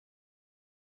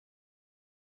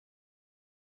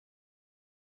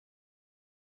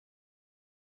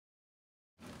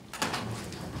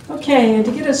Okay, and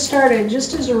to get us started,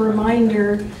 just as a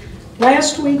reminder,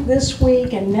 last week, this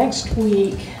week, and next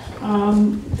week,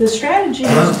 the strategy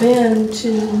has been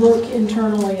to look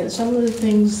internally at some of the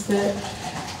things that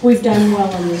we've done well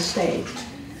in the state.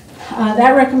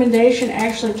 That recommendation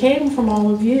actually came from all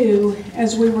of you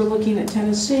as we were looking at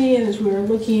Tennessee and as we were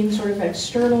looking sort of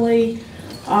externally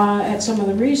at some of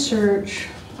the research.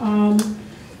 The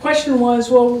question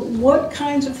was, well, what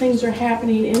kinds of things are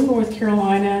happening in North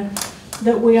Carolina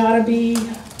that we ought to be,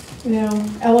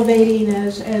 elevating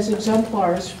as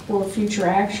exemplars for future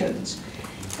actions?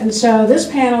 And so this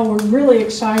panel, we're really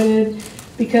excited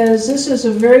because this is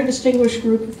a very distinguished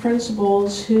group of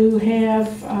principals who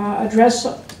have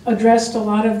addressed a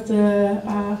lot of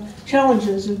the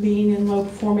challenges of being in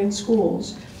low-performing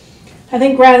schools. I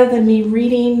think rather than me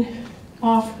reading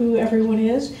off who everyone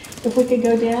is, if we could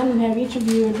go down and have each of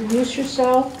you introduce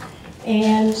yourself.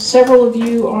 And several of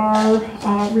you are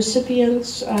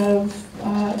recipients of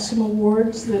some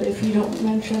awards that if you don't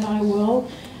mention, I will.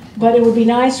 But it would be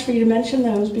nice for you to mention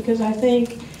those because I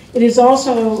think it is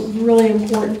also really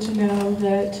important to know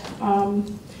that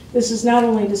this is not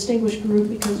only a distinguished group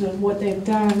because of what they've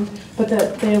done, but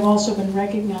that they have also been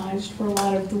recognized for a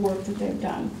lot of the work that they've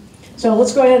done. So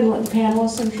let's go ahead and let the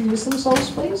panelists introduce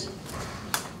themselves, please.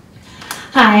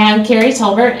 Hi, I'm Carrie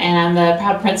Tolbert, and I'm the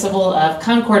proud principal of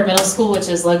Concord Middle School, which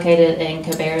is located in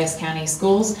Cabarrus County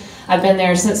Schools. I've been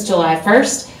there since July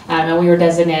 1st, and we were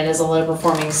designated as a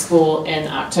low-performing school in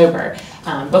October.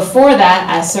 Before that,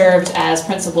 I served as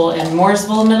principal in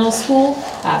Mooresville Middle School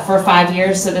for 5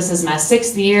 years, so this is my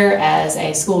 6th year as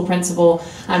a school principal.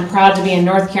 I'm proud to be a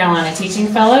North Carolina Teaching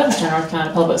Fellow, which our North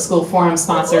Carolina Public School Forum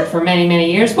sponsored for many, many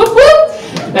years. Whoop,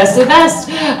 whoop! Best of the best.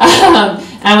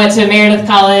 I went to Meredith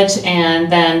College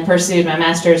and then pursued my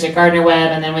master's at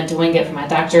Gardner-Webb and then went to Wingate for my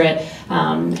doctorate.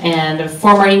 And a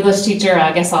former English teacher,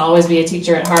 I guess I'll always be a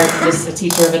teacher at heart, just a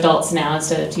teacher of adults now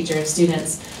instead of teacher of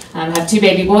students. I have 2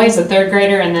 baby boys, a 3rd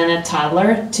grader and then a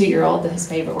toddler, 2-year-old. His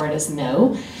favorite word is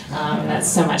no. That's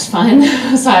so much fun.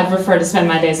 So I prefer to spend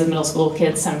my days with middle school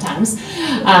kids sometimes.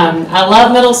 I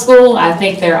love middle school. I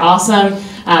think they're awesome.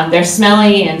 They're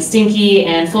smelly and stinky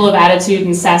and full of attitude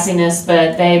and sassiness,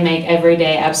 but they make every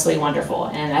day absolutely wonderful,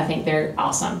 and I think they're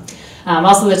awesome.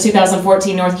 Also the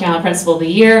 2014 North Carolina Principal of the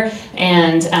Year,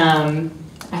 and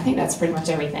I think that's pretty much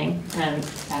everything.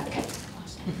 Okay.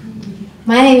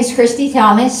 My name is Christy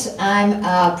Thomas. I'm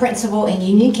a principal in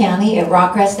Union County at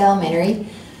Rockcrest Elementary.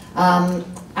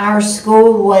 Our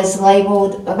school was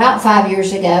labeled about 5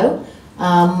 years ago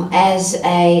as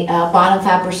a bottom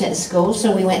 5% school,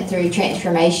 so we went through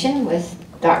transformation with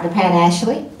Dr. Pat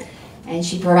Ashley, and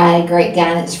she provided great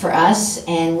guidance for us,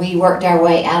 and we worked our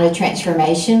way out of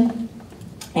transformation,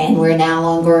 and we're no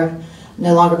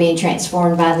longer being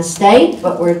transformed by the state,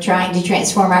 but we're trying to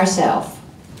transform ourselves.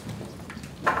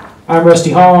 I'm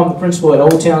Rusty Hall. I'm the principal at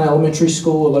Old Town Elementary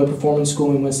School, a low-performing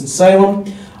school in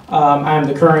Winston-Salem. I'm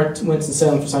the current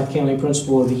Winston-Salem Forsyth County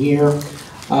Principal of the Year.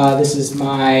 This is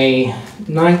my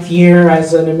 9th year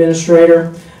as an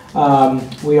administrator.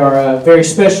 We are a very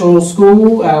special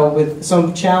school with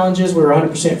some challenges. We're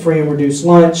 100% free and reduced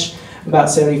lunch, about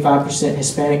 75%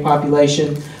 Hispanic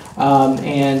population.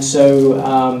 And so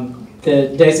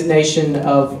the designation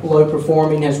of low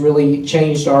performing has really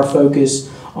changed our focus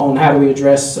on how do we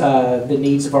address the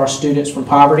needs of our students from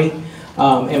poverty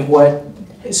and what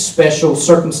special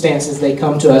circumstances they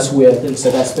come to us with. And so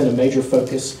that's been a major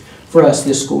focus for us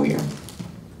this school year.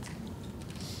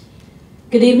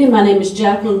 Good evening, my name is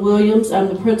Jacqueline Williams. I'm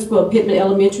the principal of Pittman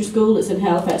Elementary School. It's in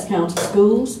Halifax County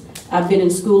Schools. I've been in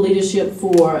school leadership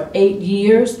for 8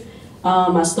 years.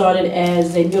 I started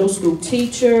as a middle school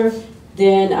teacher.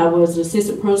 Then I was an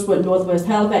assistant principal at Northwest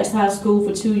Halifax High School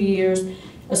for 2 years,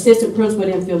 assistant principal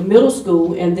at Enfield Middle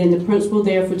School, and then the principal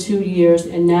there for 2 years,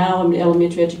 and now I'm in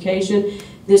elementary education.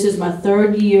 This is my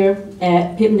 3rd year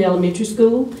at Pittman Elementary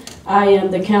School. I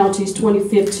am the county's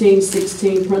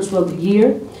 2015-16 Principal of the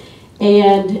Year.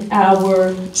 And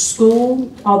our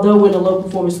school, although we're in a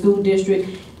low-performing school district,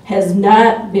 has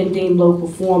not been deemed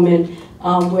low-performing.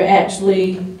 We're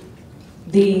actually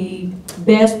the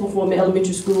best-performing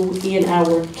elementary school in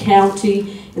our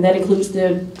county, and that includes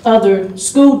the other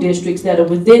school districts that are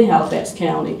within Halifax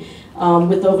County,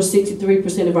 with over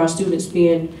 63% of our students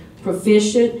being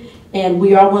proficient. And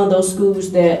we are one of those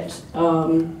schools that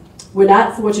we're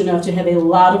not fortunate enough to have a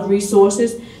lot of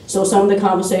resources. So some of the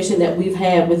conversation that we've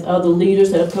had with other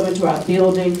leaders that have come into our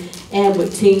building and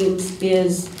with teams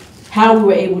is how we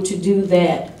were able to do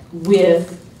that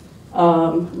with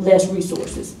less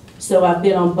resources. So I've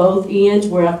been on both ends,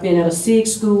 where I've been at a SIG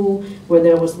school where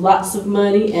there was lots of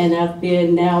money, and I've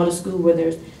been now at a school where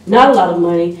there's not a lot of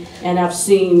money, and I've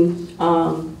seen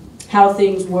how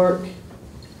things work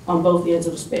on both ends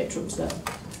of the spectrum. So,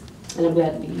 and I'm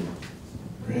glad to be here.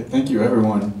 Great, thank you,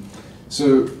 everyone.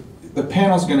 So the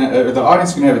panel's the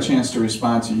audience is gonna have a chance to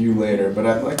respond to you later, but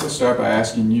I'd like to start by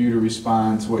asking you to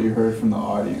respond to what you heard from the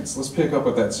audience. Let's pick up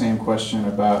with that same question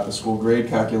about the school grade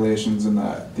calculations and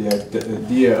the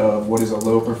idea of what is a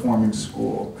low-performing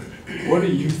school. What do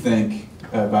you think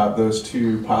about those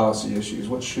two policy issues?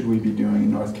 What should we be doing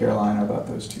in North Carolina about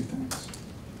those two things?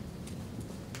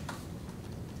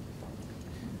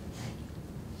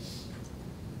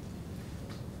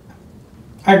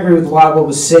 I agree with a lot of what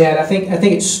was said. I think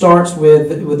it starts with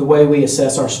the way we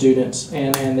assess our students,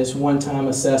 and this one-time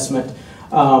assessment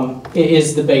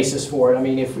is the basis for it. I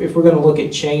mean, if we're going to look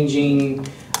at changing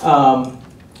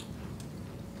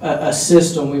a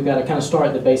system, we've got to kind of start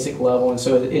at the basic level, and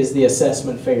so is the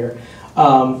assessment fair?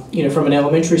 You know, from an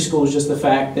elementary school, is just the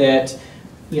fact that,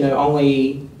 you know,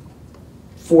 only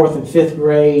 4th and 5th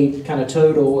grade kind of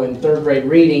total and 3rd grade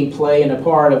reading play in a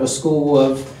part of a school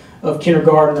of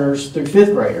kindergartners through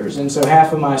 5th graders, and so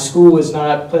half of my school is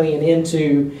not playing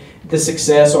into the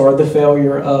success or the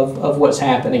failure of what's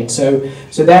happening. So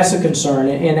that's a concern,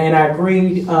 and I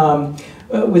agreed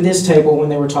with this table when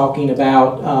they were talking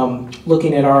about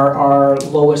looking at our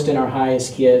lowest and our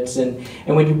highest kids, and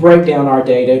when you break down our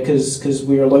data, because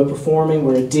we are low performing,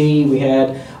 we're a D, we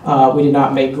did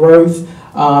not make growth,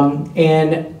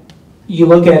 and you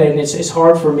look at it, and it's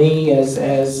hard for me as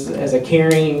a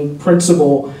caring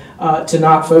principal to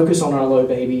not focus on our low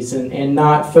babies and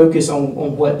not focus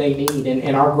on what they need.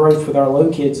 And our growth with our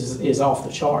low kids is off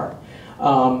the chart.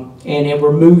 And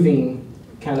we're moving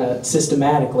kind of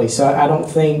systematically. So I don't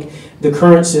think the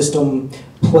current system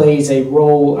plays a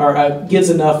role or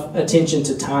gives enough attention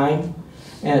to time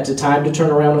to turn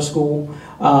around a school.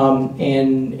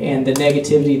 And the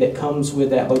negativity that comes with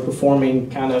that low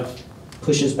performing kind of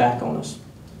pushes back on us.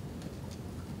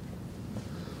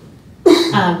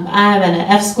 I'm in an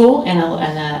F school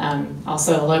and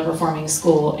also a low-performing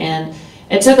school, and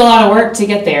it took a lot of work to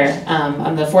get there.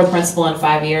 I'm the 4th principal in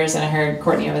 5 years, and I heard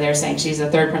Courtney over there saying she's the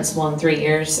 3rd principal in 3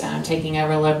 years, taking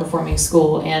over a low-performing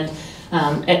school, and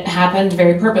it happened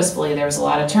very purposefully. There was a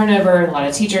lot of turnover, a lot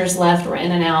of teachers left, were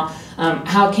in and out.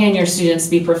 How can your students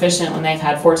be proficient when they've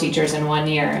had 4 teachers in 1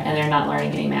 year and they're not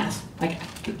learning any math? Like,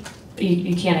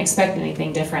 you can't expect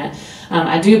anything different.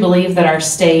 I do believe that our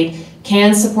state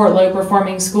can support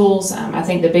low-performing schools. I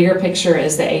think the bigger picture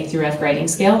is the A through F grading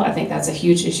scale. I think that's a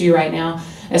huge issue right now,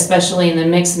 especially in the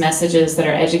mixed messages that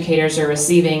our educators are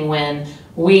receiving when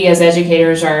we as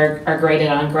educators are graded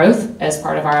on growth as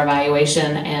part of our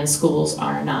evaluation and schools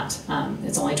are not.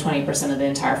 It's only 20% of the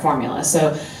entire formula.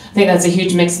 So I think that's a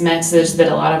huge mixed message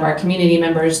that a lot of our community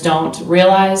members don't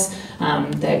realize.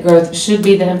 That growth should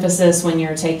be the emphasis when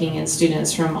you're taking in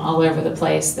students from all over the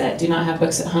place that do not have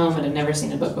books at home and have never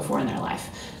seen a book before in their life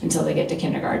until they get to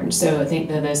kindergarten. So I think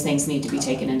that those things need to be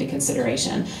taken into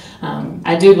consideration.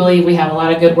 I do believe we have a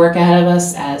lot of good work ahead of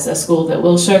us as a school that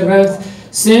will show growth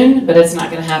soon, but it's not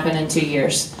going to happen in 2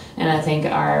 years. And I think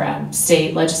our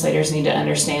state legislators need to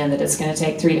understand that it's going to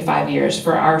take 3 to 5 years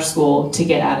for our school to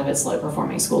get out of its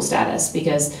low-performing school status,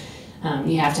 because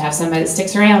you have to have somebody that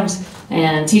sticks around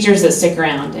and teachers that stick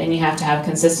around, and you have to have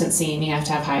consistency, and you have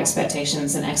to have high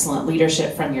expectations and excellent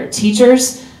leadership from your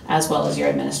teachers as well as your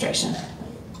administration.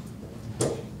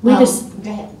 We Go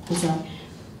ahead. I'm sorry.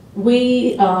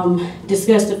 We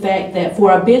discussed the fact that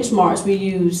for our benchmarks, we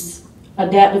use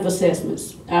adaptive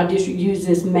assessments. Our district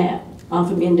uses MAP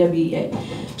from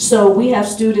NWEA. So we have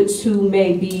students who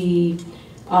may be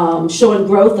showing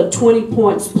growth of 20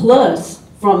 points plus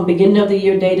from beginning of the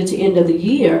year data to end of the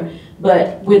year,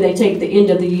 but when they take the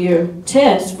end of the year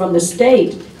test from the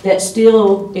state, that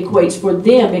still equates for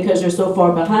them, because they're so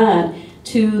far behind,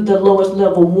 to the lowest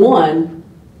level 1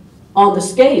 on the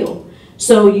scale.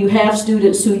 So you have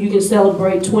students who you can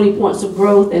celebrate 20 points of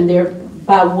growth, and they're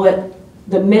by what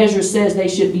the measure says they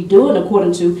should be doing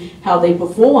according to how they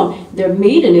perform, they're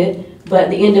meeting it,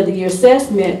 but the end of the year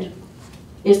assessment,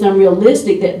 it's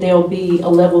unrealistic that they'll be a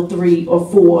level 3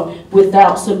 or 4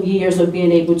 without some years of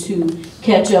being able to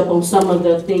catch up on some of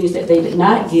the things that they did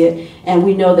not get. And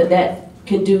we know that that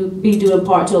can be due in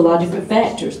part to a lot of different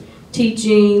factors.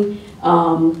 Teaching,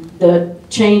 the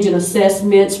change in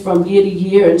assessments from year to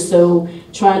year, and so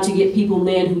trying to get people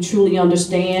in who truly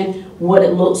understand what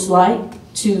it looks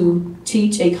like to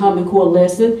teach a Common Core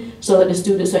lesson so that the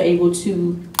students are able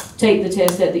to take the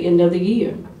test at the end of the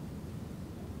year.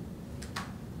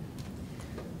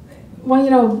 Well,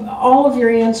 you know, all of your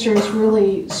answers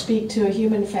really speak to a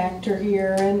human factor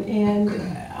here, and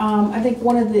I think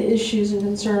one of the issues and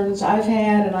concerns I've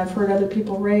had, and I've heard other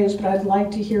people raise, but I'd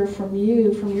like to hear from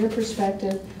you, from your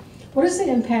perspective, what is the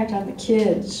impact on the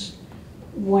kids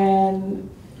when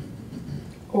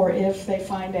or if they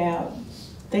find out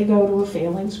they go to a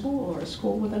failing school or a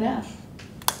school with an F?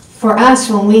 For us,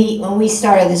 when we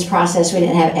started this process, we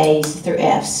didn't have A's through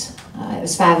F's. It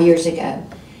was 5 years ago.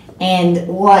 And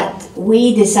what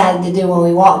we decided to do when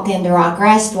we walked into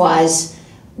Rockrest was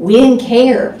we didn't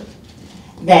care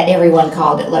that everyone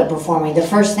called it low performing. The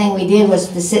first thing we did was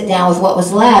to sit down with what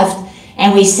was left,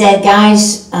 and we said,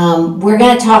 guys, we're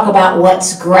going to talk about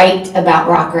what's great about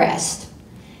Rockrest.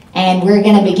 And we're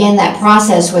going to begin that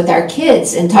process with our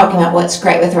kids and talking about what's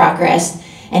great with Rockrest.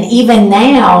 And even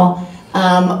now,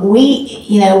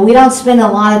 we don't spend a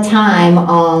lot of time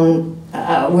on,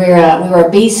 we were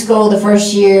a B school the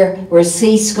first year, we're a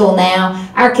C school now.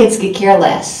 Our kids could care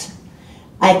less.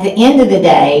 At the end of the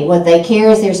day, what they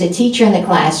care is there's a teacher in the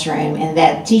classroom, and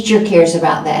that teacher cares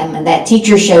about them, and that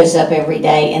teacher shows up every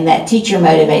day, and that teacher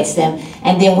motivates them.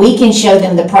 And then we can show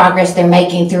them the progress they're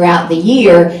making throughout the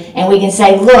year, and we can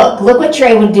say, look what you're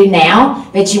able to do now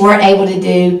that you weren't able to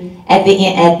do at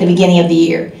the beginning of the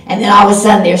year. And then all of a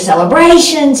sudden there's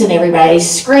celebrations and everybody's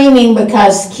screaming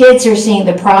because kids are seeing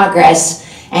the progress.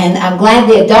 And I'm glad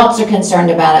the adults are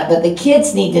concerned about it, but the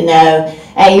kids need to know,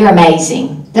 hey, you're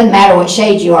amazing. Doesn't matter what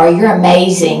shade you are, you're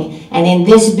amazing. And in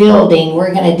this building,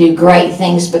 we're going to do great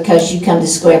things because you come to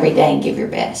school every day and give your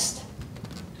best.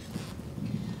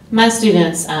 My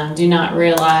students do not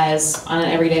realize on an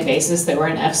everyday basis that we're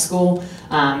an F school.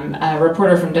 A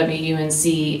reporter from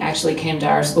WUNC actually came to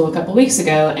our school a couple weeks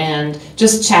ago and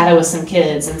just chatted with some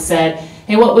kids and said,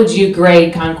 hey, what would you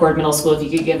grade Concord Middle School if you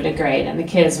could give it a grade? And the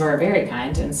kids were very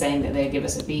kind in saying that they'd give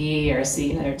us a B or a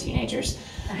C, and they're teenagers.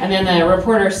 And then the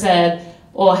reporter said,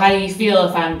 well, how do you feel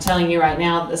if I'm telling you right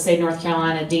now that the state of North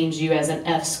Carolina deems you as an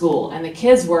F school? And the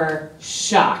kids were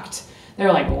shocked. They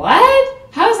were like, what?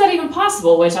 How is that even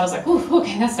possible? Which I was like, ooh,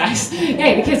 okay, that's nice.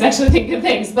 Hey, the kids actually think good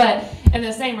things. But in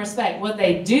the same respect, what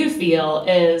they do feel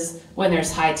is when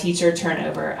there's high teacher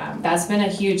turnover. That's been a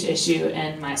huge issue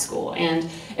in my school. And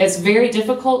it's very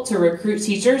difficult to recruit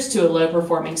teachers to a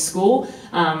low-performing school.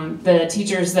 The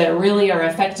teachers that really are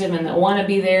effective and that want to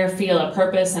be there feel a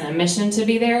purpose and a mission to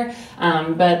be there.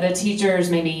 But the teachers,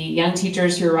 maybe young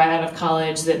teachers who are right out of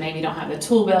college that maybe don't have the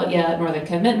tool belt yet nor the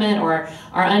commitment or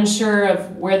are unsure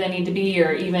of where they need to be,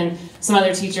 or even some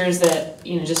other teachers that,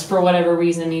 just for whatever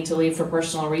reason need to leave for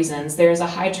personal reasons, there's a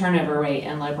high turnover rate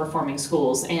in low-performing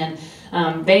schools. And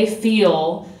they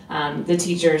feel the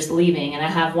teachers leaving. And I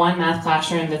have one math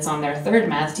classroom that's on their third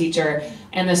math teacher,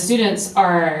 and the students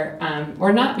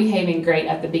were not behaving great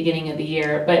at the beginning of the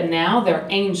year, but now they're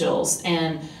angels.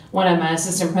 And one of my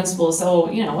assistant principals said, well,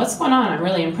 what's going on? I'm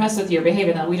really impressed with your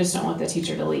behavior. That we just don't want the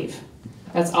teacher to leave.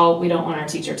 That's all. We don't want our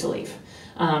teacher to leave.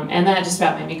 And that just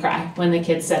about made me cry when the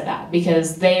kids said that,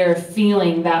 because they are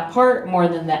feeling that part more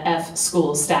than the F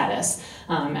school status.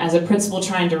 As a principal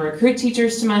trying to recruit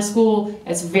teachers to my school,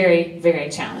 it's very, very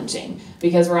challenging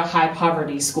because we're a high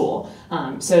poverty school.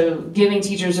 So giving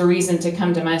teachers a reason to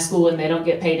come to my school when they don't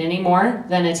get paid any more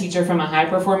than a teacher from a high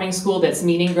performing school that's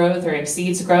meeting growth or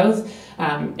exceeds growth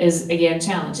is, again,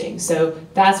 challenging. So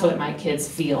that's what my kids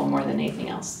feel more than anything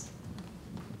else.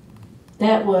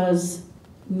 That was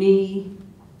me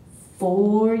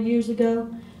 4 years ago,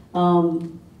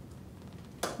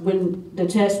 when the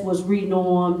test was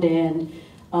renormed and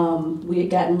we had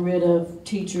gotten rid of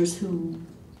teachers who,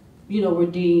 were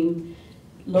deemed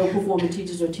low-performing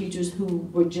teachers or teachers who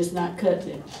were just not cut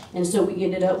it. And so we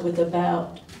ended up with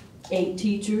about 8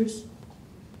 teachers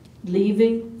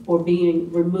leaving or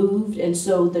being removed. And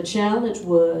so the challenge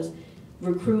was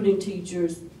recruiting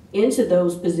teachers into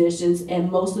those positions,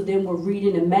 and most of them were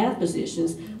reading and math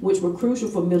positions, which were crucial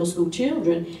for middle school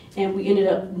children, and we ended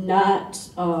up not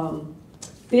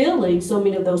filling so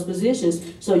many of those positions.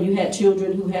 So you had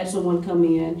children who had someone come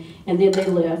in and then they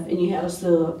left and you had a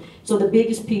sub. So the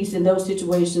biggest piece in those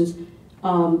situations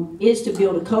is to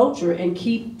build a culture and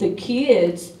keep the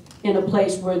kids in a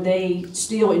place where they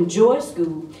still enjoy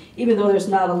school, even though there's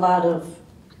not a lot of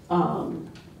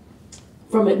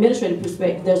from an administrative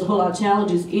perspective, there's a whole lot of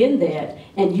challenges in that,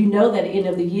 and that at the end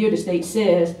of the year, the state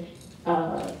says,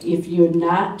 if you're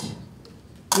not,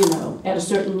 at a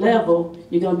certain level,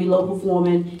 you're going to be low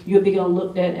performing, you'll be going to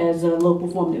look at as a low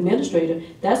performing administrator.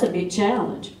 That's a big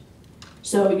challenge.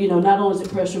 So, not only is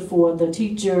it pressure for the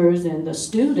teachers and the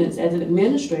students as an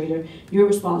administrator, you're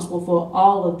responsible for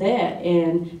all of that,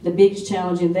 and the biggest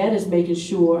challenge in that is making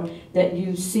sure that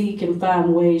you seek and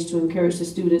find ways to encourage the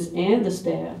students and the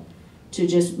staff to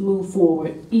just move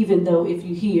forward, even though if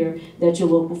you hear that you're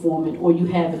low performing or you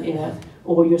have an F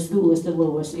or your school is the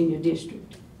lowest in your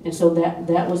district. And so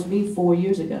that was me 4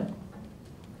 years ago.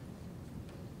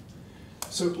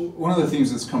 So one of the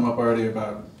themes that's come up already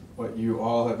about what you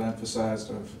all have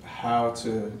emphasized of how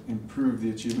to improve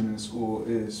the achievement in the school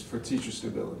is for teacher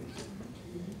stability.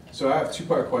 So I have a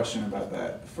two-part question about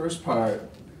that. First part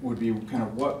would be kind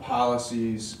of what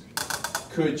policies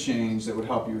could change that would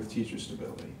help you with teacher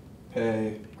stability?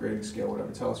 Pay, grading scale,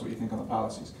 whatever. Tell us what you think on the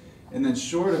policies. And then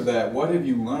short of that, what have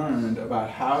you learned about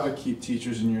how to keep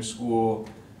teachers in your school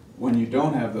when you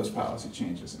don't have those policy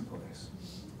changes in place?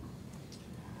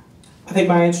 I think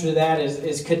my answer to that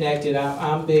is connected.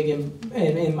 I'm big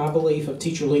in my belief of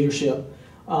teacher leadership.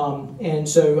 And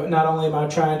so not only am I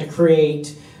trying to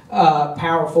create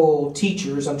powerful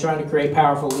teachers, I'm trying to create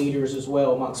powerful leaders as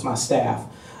well amongst my staff.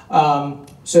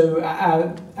 So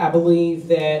I believe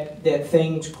that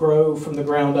things grow from the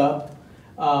ground up.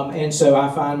 And so I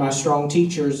find my strong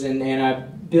teachers and I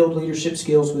build leadership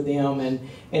skills with them. And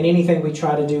anything we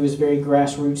try to do is very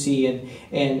grassrootsy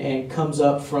and comes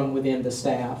up from within the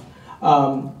staff.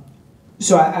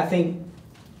 So I think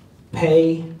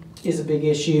pay is a big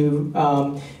issue.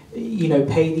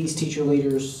 Pay these teacher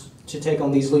leaders to take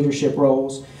on these leadership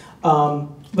roles.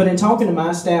 But in talking to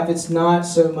my staff, it's not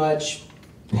so much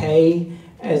pay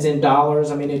as in dollars.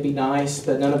 I mean, it'd be nice,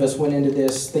 but none of us went into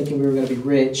this thinking we were going to be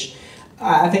rich.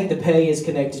 I think the pay is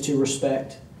connected to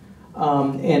respect.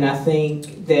 And I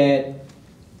think that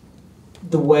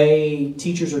the way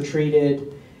teachers are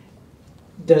treated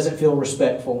doesn't feel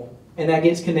respectful. And that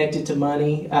gets connected to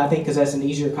money, I think, because that's an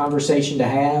easier conversation to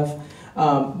have.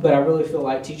 But I really feel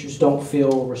like teachers don't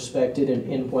feel respected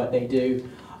in what they do.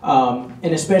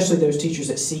 And especially those teachers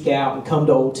that seek out and come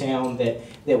to Old Town that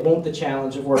want the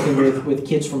challenge of working with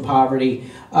kids from poverty.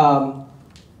 And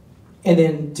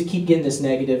then to keep getting this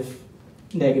negative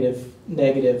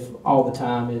all the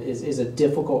time is a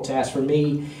difficult task for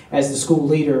me as the school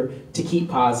leader to keep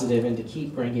positive and to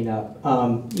keep bringing up.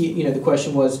 The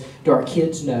question was, do our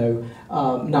kids know?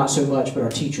 Not so much, but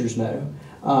our teachers know.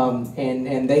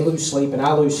 And they lose sleep, and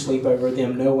I lose sleep over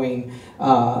them knowing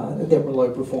that we're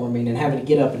low performing and having to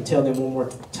get up and tell them one more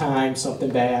time something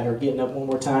bad, or getting up one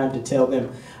more time to tell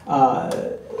them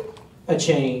a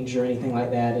change or anything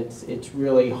like that. It's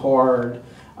really hard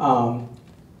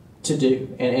to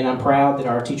do, and I'm proud that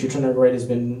our teacher turnover rate has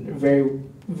been very,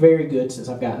 very good since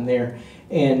I've gotten there,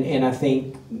 and I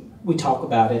think we talk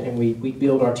about it and we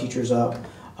build our teachers up,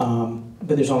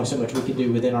 but there's only so much we can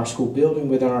do within our school building,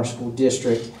 within our school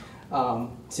district,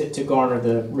 to garner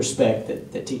the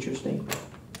respect that teachers need.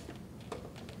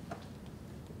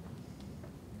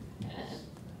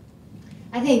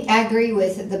 I agree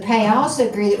with the pay. I also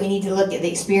agree that we need to look at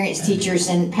the experienced teachers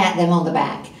and pat them on the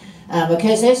back.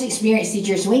 Because those experienced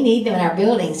teachers, we need them in our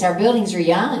buildings. Our buildings are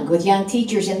young, with young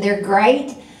teachers, and they're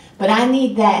great. But I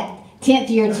need that 10th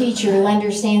year teacher who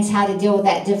understands how to deal with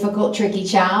that difficult, tricky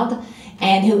child,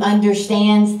 and who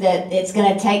understands that it's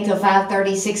going to take till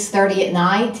 5:30, 6:30 at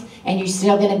night, and you're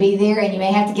still going to be there, and you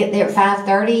may have to get there at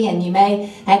 5:30, and you may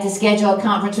have to schedule a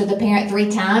conference with the parent 3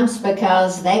 times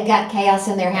because they've got chaos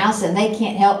in their house and they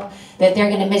can't help that they're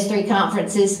going to miss 3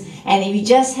 conferences. And if you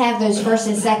just have those 1st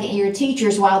and 2nd year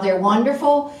teachers, while they're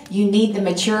wonderful, you need the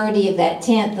maturity of that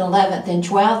 10th, 11th, and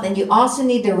 12th. And you also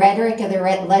need the rhetoric of the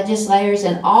legislators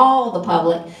and all the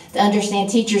public to understand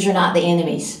teachers are not the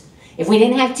enemies. If we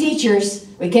didn't have teachers,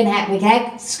 we'd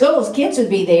have schools, kids would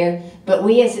be there, but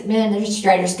we as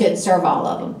administrators couldn't serve all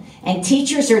of them. And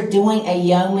teachers are doing a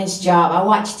yeoman's job. I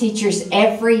watch teachers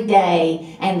every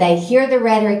day, and they hear the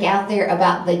rhetoric out there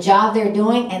about the job they're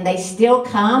doing, and they still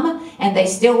come, and they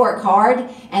still work hard,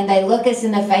 and they look us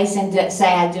in the face and say,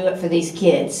 I do it for these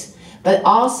kids. But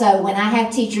also, when I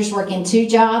have teachers working 2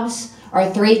 jobs or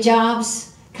 3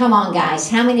 jobs, come on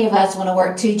guys, how many of us want to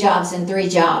work 2 jobs and 3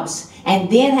 jobs?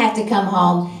 And then have to come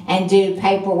home and do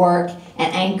paperwork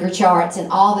and anchor charts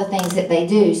and all the things that they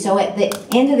do. So at the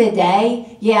end of the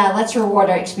day, yeah, let's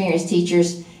reward our experienced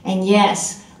teachers. And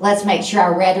yes, let's make sure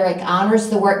our rhetoric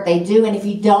honors the work they do. And if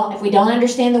we don't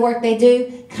understand the work they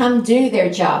do, come do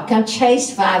their job. Come chase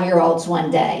 5-year-olds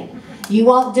one day. You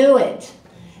won't do it.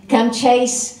 Come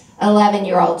chase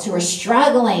 11-year-olds who are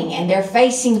struggling and they're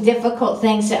facing difficult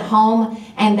things at home,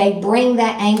 and they bring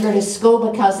that anger to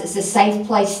school because it's a safe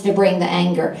place to bring the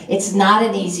anger. It's not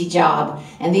an easy job,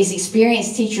 and these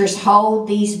experienced teachers hold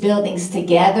these buildings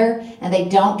together, and they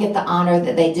don't get the honor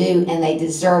that they do, and they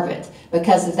deserve it,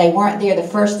 because if they weren't there, the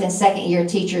 1st and 2nd year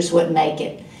teachers wouldn't make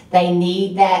it. They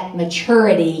need that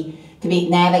maturity to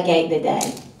navigate the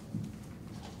day.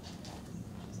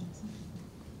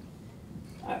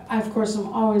 I, of course, am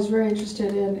always very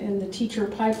interested in the teacher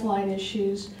pipeline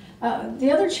issues. The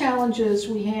other challenges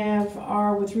we have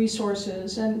are with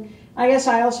resources, and I guess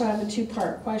I also have a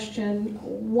two-part question.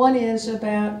 One is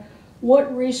about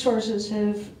what resources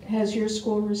has your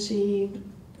school received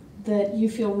that you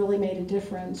feel really made a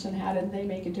difference, and how did they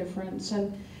make a difference?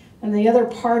 And the other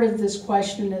part of this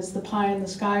question is the pie in the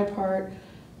sky part,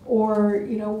 or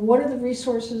what are the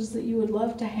resources that you would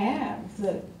love to have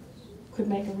that could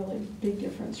make a really big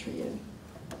difference for you?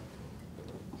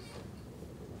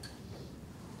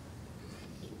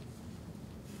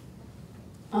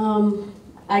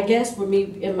 I guess for me,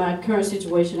 in my current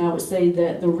situation, I would say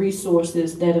that the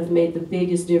resources that have made the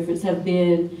biggest difference have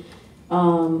been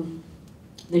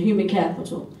the human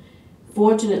capital.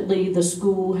 Fortunately, the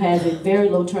school has a very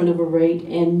low turnover rate,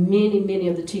 and many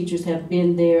of the teachers have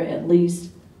been there at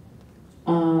least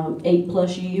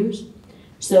 8+ years.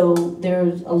 So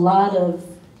there's a lot of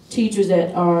teachers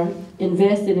that are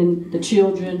invested in the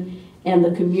children and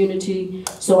the community.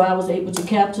 So I was able to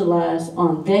capitalize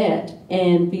on that.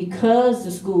 And because the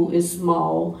school is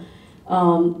small, a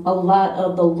lot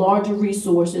of the larger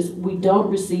resources we don't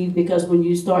receive, because when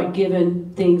you start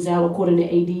giving things out according to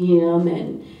ADM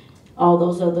and all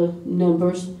those other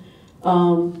numbers,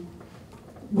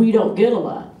 we don't get a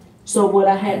lot. So what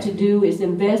I had to do is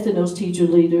invest in those teacher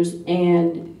leaders,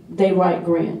 and they write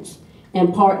grants,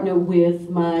 and partner with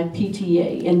my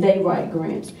PTA, and they write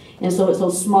grants. And so it's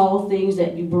those small things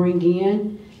that you bring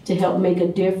in to help make a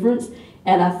difference.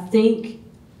 And I think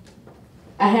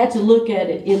I had to look at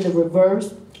it in the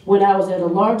reverse. When I was at a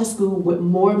larger school with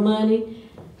more money,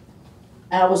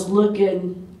 I was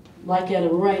looking like at a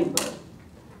rainbow.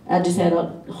 I just had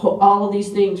all of these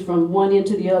things from one end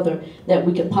to the other that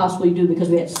we could possibly do because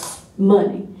we had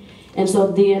money. And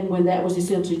so then when that was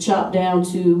essentially chopped down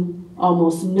to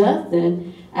almost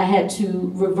nothing, I had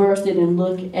to reverse it and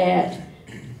look at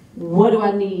what do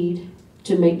I need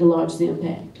to make the largest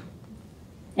impact,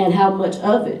 and how much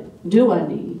of it do I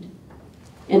need.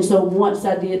 And so once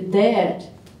I did that,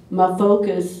 my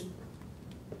focus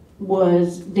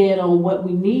was dead on what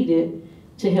we needed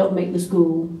to help make the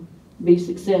school be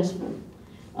successful.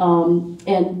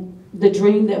 And the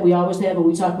dream that we always have, and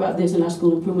we talk about this in our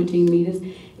school improvement team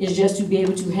meetings, is just to be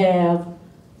able to have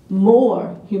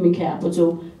more human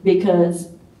capital, because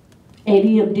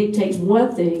ADM dictates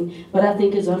one thing, but I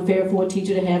think it's unfair for a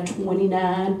teacher to have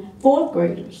 29 fourth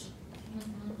graders.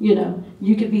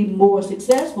 You could be more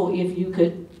successful if you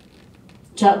could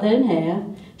chop that in half.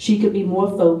 She could be more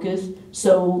focused.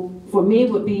 So for me,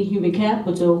 it would be human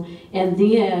capital, and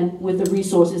then with the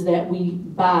resources that we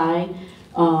buy,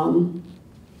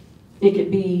 it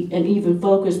could be an even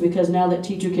focus, because now that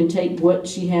teacher can take what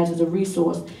she has as a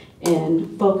resource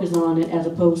and focus on it, as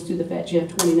opposed to the fact you have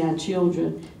 29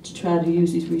 children to try to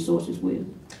use these resources with.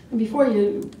 And before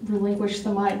you relinquish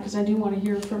the mic, because I do want to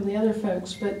hear from the other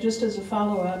folks, but just as a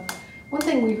follow-up, one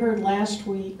thing we heard last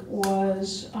week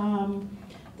was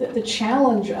the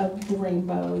challenge of the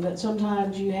rainbow, that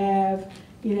sometimes you have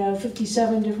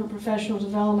 57 different professional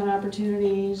development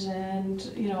opportunities,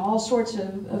 and all sorts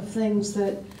of things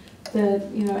that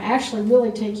actually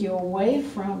really take you away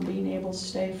from being able to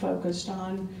stay focused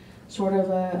on sort of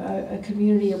a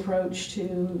community approach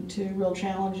to real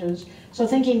challenges. So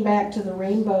thinking back to the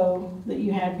rainbow that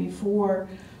you had before,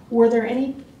 were there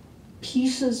any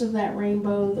pieces of that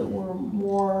rainbow that were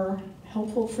more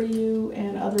helpful for you,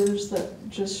 and others that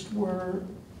just were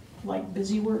like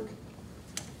busy work?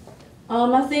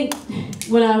 I think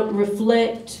when I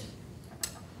reflect,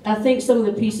 I think some of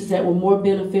the pieces that were more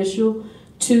beneficial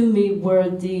to me were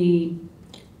the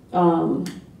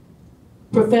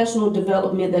professional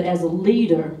development that as a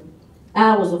leader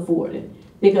I was afforded,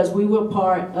 because we were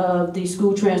part of the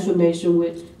school transformation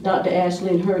with Dr. Ashley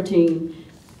and her team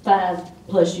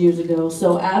 5+ years ago.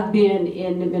 So I've been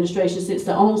in administration since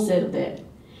the onset of that.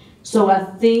 So I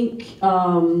think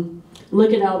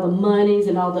looking at all the monies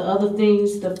and all the other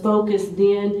things, the focus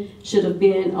then should have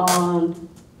been on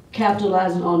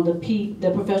capitalizing on the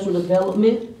professional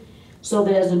development, so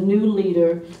that as a new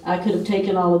leader, I could have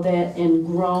taken all of that and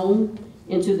grown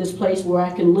into this place where I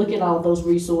can look at all those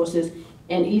resources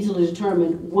and easily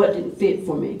determine what didn't fit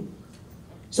for me.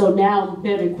 So now I'm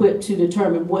better equipped to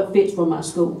determine what fits for my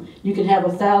school. You can have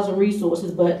 1,000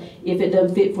 resources, but if it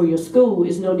doesn't fit for your school,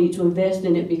 there's no need to invest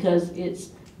in it because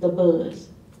it's the buzz.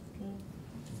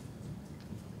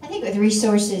 I think with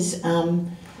resources,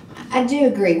 I do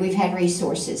agree we've had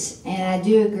resources, and I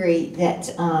do agree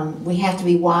that we have to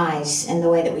be wise in the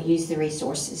way that we use the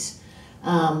resources.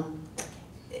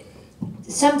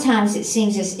 Sometimes it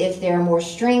seems as if there are more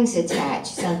strings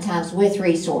attached sometimes with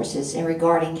resources and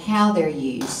regarding how they're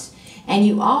used. And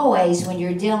you always, when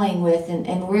you're dealing with,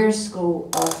 and we're a school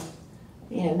of,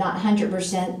 you know, not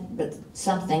 100%, but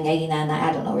something, 89,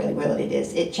 I don't know really what it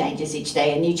is. It changes each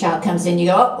day. A new child comes in, you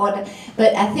go, oh, what?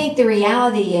 But I think the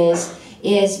reality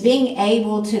is being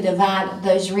able to divide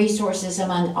those resources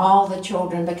among all the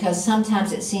children, because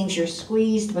sometimes it seems you're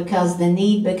squeezed because the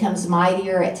need becomes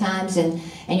mightier at times, and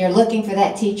you're looking for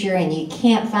that teacher and you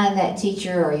can't find that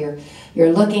teacher, or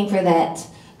you're looking for that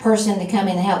person to come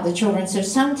in and help the children. So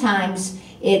sometimes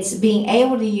it's being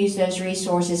able to use those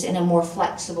resources in a more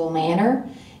flexible manner.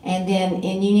 And then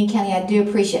in Union County, I do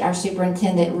appreciate our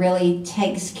superintendent really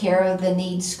takes care of the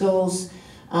need schools.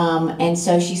 And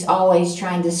so she's always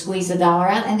trying to squeeze a dollar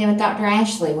out. And then with Dr.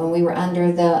 Ashley, when we were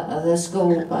under the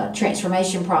school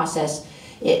transformation process,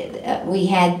 we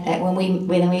had, when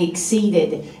we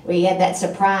exceeded, we had that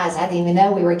surprise. I didn't even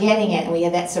know we were getting it. And we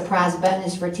had that surprise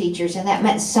bonus for teachers. And that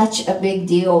meant such a big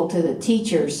deal to the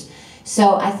teachers.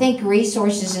 So I think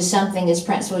resources is something as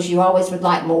principals you always would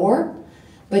like more,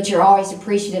 but you're always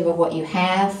appreciative of what you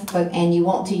have, and you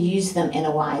want to use them in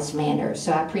a wise manner.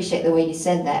 So I appreciate the way you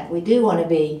said that. We do want to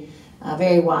be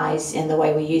very wise in the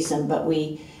way we use them, but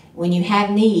when you have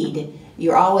need,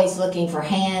 you're always looking for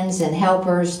hands and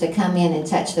helpers to come in and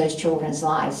touch those children's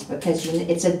lives, because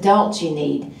it's adults you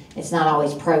need. It's not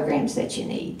always programs that you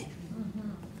need.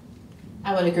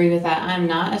 I would agree with that. I'm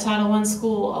not a Title I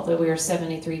school, although we are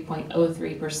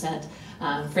 73.03%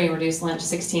 free and reduced lunch,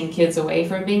 16 kids away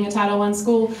from being a Title I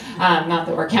school. Not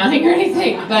that we're counting or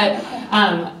anything, but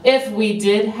if we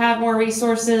did have more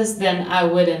resources, then I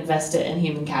would invest it in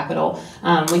human capital.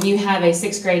 When you have a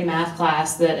 6th grade math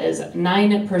class that is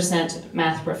 9%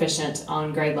 math proficient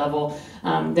on grade level,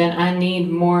 then I need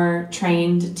more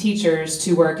trained teachers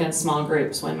to work in small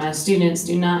groups. When my students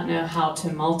do not know how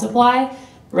to multiply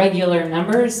regular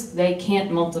numbers, they can't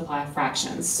multiply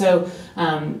fractions. So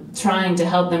trying to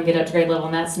help them get up to grade level,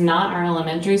 and that's not our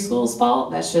elementary school's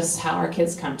fault, that's just how our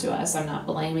kids come to us. I'm not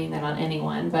blaming that on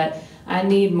anyone, but I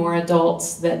need more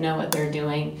adults that know what they're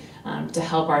doing to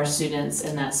help our students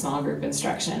in that small group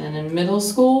instruction. And in middle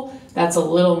school, that's a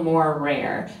little more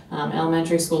rare.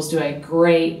 Elementary schools do a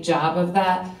great job of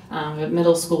that, but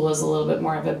middle school is a little bit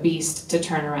more of a beast to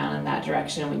turn around in that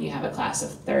direction when you have a class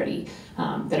of 30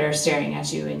 that are staring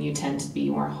at you, and you tend to be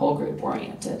more whole group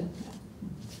oriented.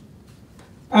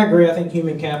 I agree. I think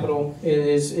human capital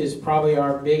is probably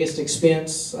our biggest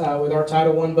expense with our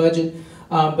Title I budget,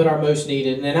 but our most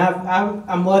needed. And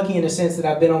I'm lucky in the sense that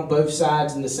I've been on both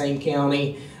sides in the same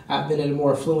county. I've been at a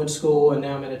more affluent school, and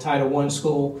now I'm at a Title I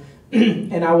school.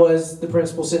 And I was the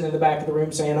principal sitting in the back of the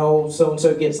room saying, oh,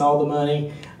 so-and-so gets all the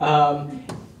money.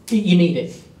 You need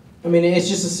it. I mean, it's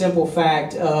just a simple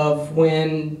fact of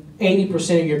when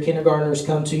 80% of your kindergartners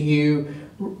come to you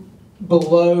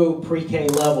below pre-K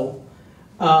level,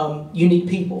 you need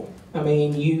people. I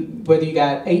mean, whether you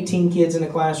got 18 kids in the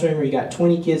classroom or you got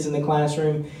 20 kids in the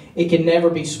classroom, it can never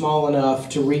be small enough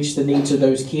to reach the needs of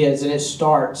those kids. And it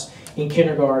starts in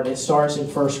kindergarten, it starts in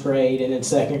 1st grade and in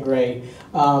 2nd grade.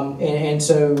 And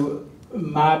so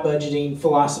my budgeting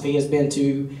philosophy has been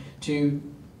to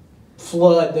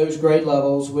flood those grade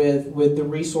levels with the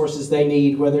resources they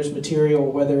need, whether it's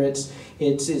material, whether it's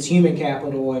human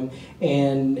capital,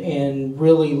 and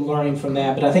really learning from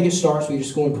that. But I think it starts with your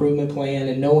school improvement plan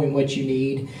and knowing what you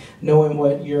need, knowing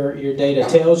what your data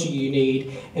tells you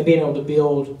need, and being able to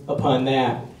build upon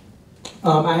that.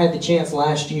 I had the chance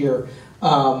last year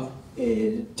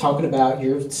talking about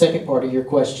your second part of your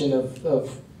question of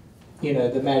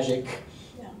the magic.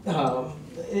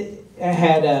 I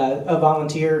had a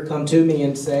volunteer come to me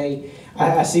and say,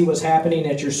 I see what's happening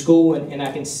at your school, and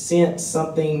I can sense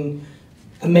something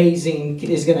amazing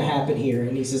is going to happen here.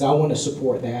 And he says, I want to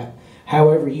support that,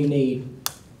 however you need.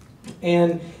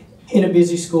 And in a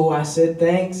busy school, I said,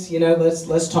 thanks,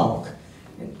 let's talk.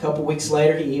 And a couple weeks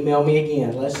later, he emailed me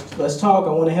again, let's talk,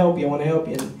 I want to help you,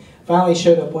 And finally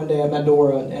showed up one day at my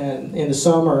door in the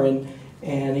summer,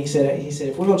 and he said,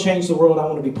 if we're going to change the world, I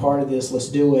want to be part of this, let's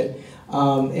do it.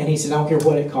 And he said, I don't care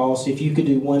what it costs. If you could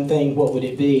do one thing, what would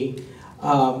it be?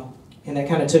 And that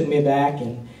kind of took me aback.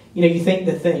 And you think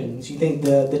the things, you think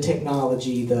the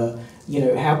technology,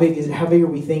 how big are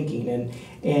we thinking?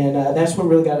 And that's what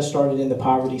really got us started in the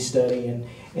poverty study,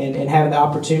 and having the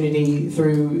opportunity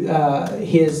through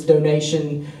his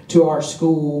donation to our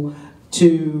school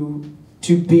to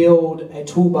build a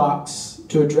toolbox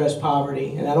to address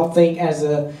poverty. And I don't think as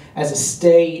a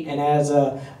state and as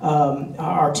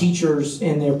our teachers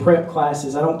in their prep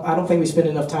classes, I don't think we spend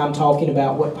enough time talking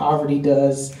about what poverty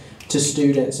does to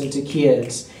students and to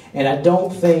kids. And I don't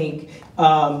think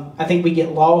I think we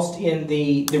get lost in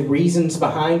the reasons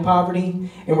behind poverty,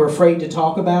 and we're afraid to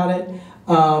talk about it.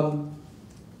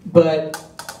 but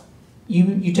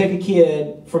you take a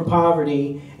kid from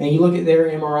poverty and you look at their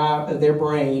MRI of their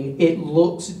brain, it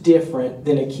looks different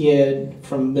than a kid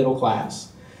from middle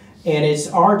class. And it's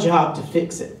our job to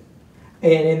fix it.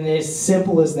 And it's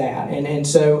simple as that. And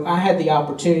so I had the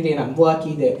opportunity, and I'm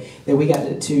lucky that we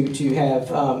got to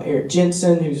have Eric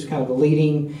Jensen, who's kind of a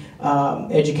leading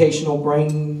educational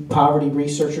brain poverty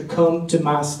researcher, come to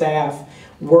my staff,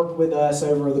 work with us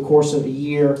over the course of a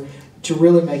year to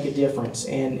really make a difference.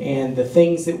 And the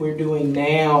things that we're doing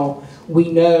now,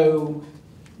 we know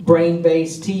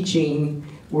brain-based teaching,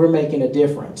 we're making a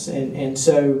difference. And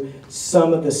so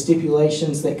some of the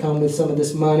stipulations that come with some of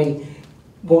this money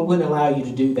wouldn't allow you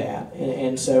to do that.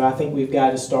 And so I think we've got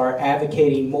to start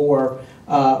advocating more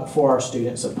for our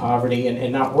students of poverty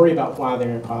and not worry about why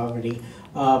they're in poverty.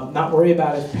 Not worry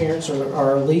about if parents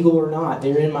are legal or not.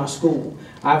 They're in my school.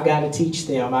 I've got to teach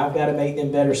them. I've got to make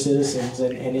them better citizens,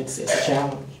 and it's a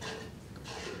challenge.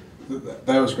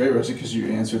 That was great, Rusty, because you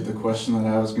answered the question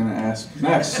that I was going to ask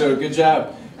next. So good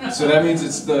job. So that means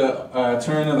it's the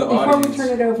turn of the audience. Before we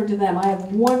turn it over to them, I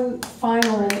have one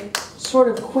final sort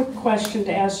of quick question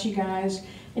to ask you guys.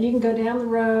 And you can go down the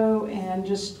row and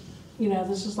just,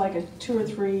 this is like a 2 or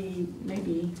 3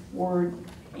 maybe word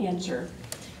answer.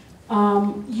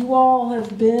 You all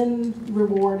have been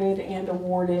rewarded and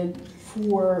awarded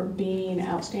for being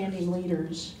outstanding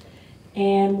leaders.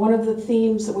 And one of the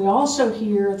themes that we also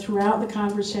hear throughout the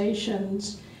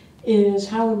conversations is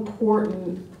how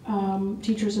important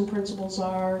teachers and principals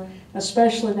are,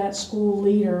 especially that school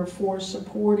leader, for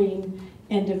supporting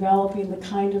and developing the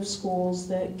kind of schools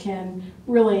that can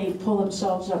really pull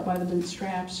themselves up by the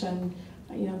bootstraps. And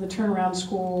the turnaround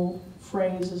school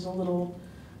phrase is a little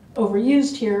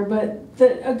overused here, but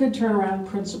a good turnaround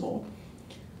principal.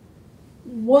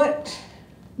 What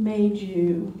made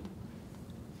you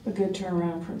a good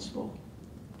turnaround principal?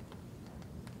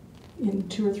 In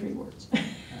 2 or 3 words.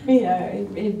 Yeah,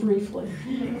 briefly.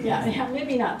 Yeah,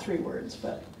 maybe not 3 words,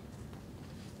 but.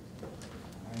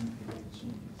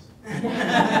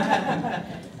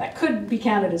 That could be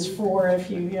counted as 4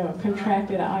 if you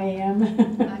contracted I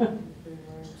am.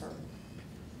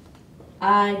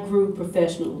 I grew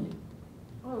professionally.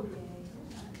 Oh,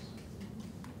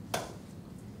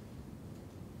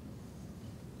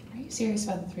 Are you serious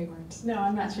about the 3 words? no,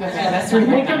 I'm not sure. Okay, that's 3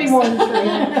 It could be more than 3.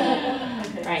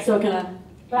 Okay. Right. So can I?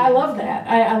 But I love that.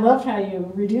 I love how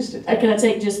you reduced it. Can I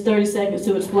take just 30 seconds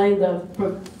to explain the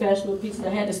professional piece? I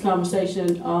had this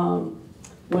conversation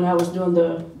when I was doing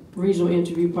the regional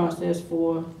interview process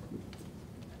for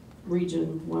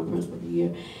Region 1 Principal of the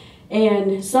Year.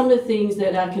 And some of the things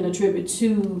that I can attribute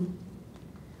to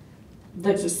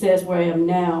the success where I am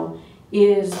now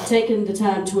is taking the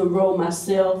time to enroll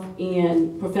myself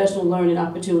in professional learning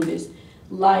opportunities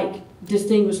like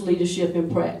distinguished leadership in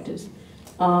practice.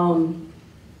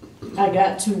 I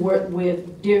got to work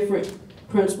with different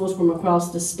principals from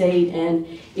across the state, and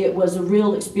it was a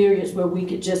real experience where we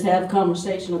could just have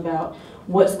conversation about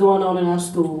what's going on in our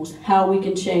schools, how we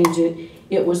can change it.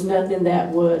 It was nothing that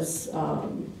was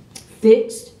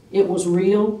fixed. It was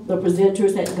real. The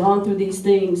presenters had gone through these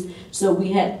things, so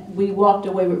we walked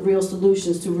away with real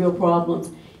solutions to real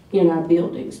problems in our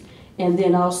buildings. And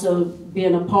then also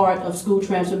being a part of school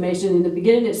transformation. In the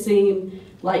beginning, it seemed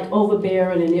like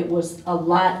overbearing, and it was a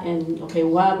lot, and okay,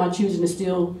 why am I choosing to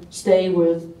still stay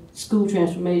with school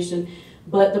transformation?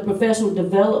 But the professional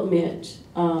development,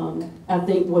 I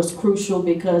think, was crucial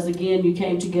because, again, you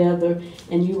came together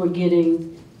and you were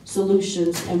getting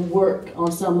solutions and work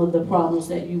on some of the problems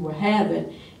that you were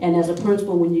having. And as a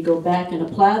principal, when you go back and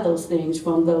apply those things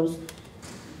from those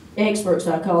experts,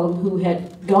 I call them, who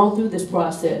had gone through this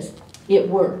process, it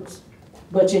works.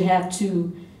 But you have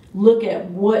to look at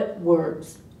what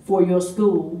works for your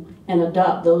school and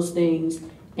adopt those things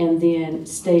and then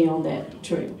stay on that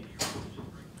trail.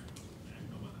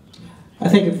 I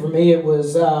think for me it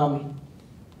was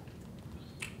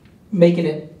making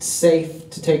it safe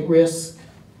to take risks.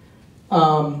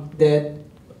 That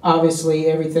obviously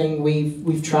everything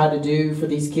we've tried to do for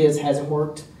these kids hasn't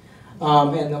worked.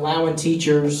 And allowing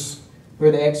teachers who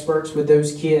are the experts with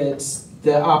those kids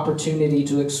the opportunity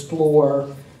to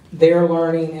explore their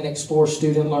learning and explore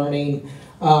student learning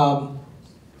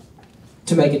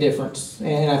to make a difference.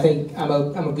 And I think I'm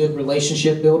a good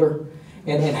relationship builder,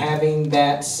 and having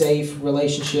that safe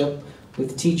relationship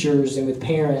with teachers and with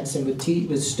parents and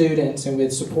with students and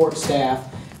with support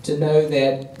staff to know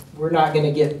that we're not going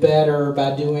to get better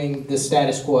by doing the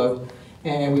status quo,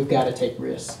 and we've got to take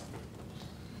risks.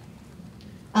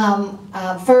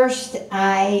 First,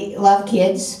 I love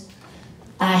kids.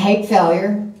 I hate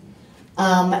failure.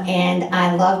 And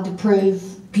I love to prove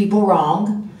people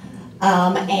wrong.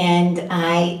 And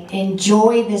I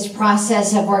enjoy this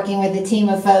process of working with a team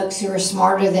of folks who are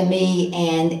smarter than me,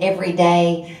 and every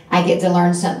day I get to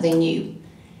learn something new.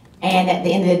 And at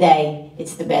the end of the day,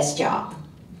 it's the best job.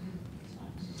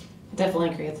 I definitely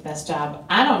agree with the best job.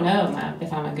 I don't know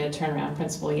if I'm a good turnaround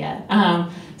principal yet.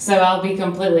 So I'll be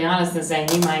completely honest in saying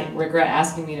you might regret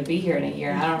asking me to be here in a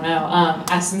year. I don't know.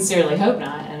 I sincerely hope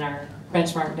not, and our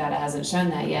benchmark data hasn't shown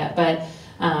that yet. But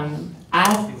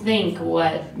I think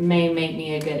what may make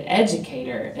me a good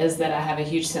educator is that I have a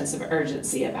huge sense of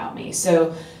urgency about me.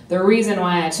 So the reason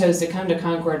why I chose to come to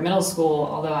Concord Middle School,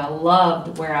 although I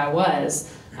loved where I was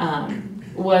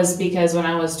because when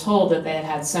I was told that they had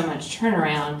had so much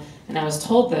turnaround and I was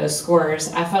told those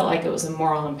scores, I felt like it was a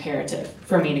moral imperative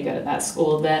for me to go to that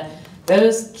school, that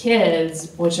those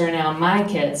kids, which are now my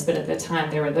kids, but at the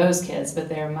time they were those kids, but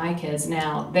they're my kids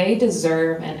now, they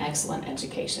deserve an excellent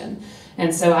education.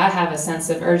 And so I have a sense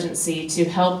of urgency to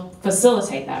help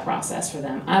facilitate that process for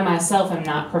them. I myself am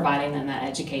not providing them that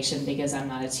education because I'm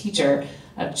not a teacher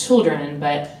of children,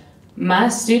 but my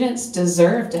students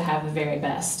deserve to have the very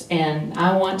best, and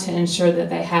I want to ensure that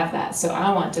they have that. So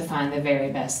I want to find the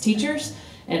very best teachers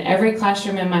in every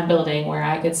classroom in my building where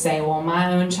I could say, well,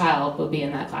 my own child will be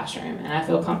in that classroom, and I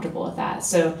feel comfortable with that.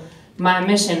 So my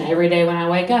mission every day when I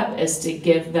wake up is to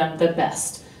give them the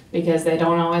best, because they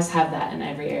don't always have that in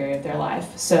every area of their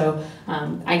life. So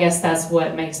I guess that's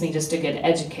what makes me just a good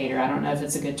educator. I don't know if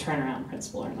it's a good turnaround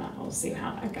principal or not. We'll see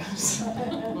how that goes. I'm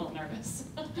a little nervous.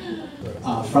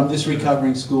 From this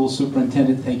recovering school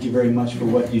superintendent, thank you very much for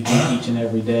what you do each and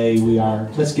every day.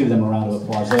 Let's give them a round of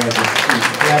applause. They are just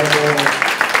incredible,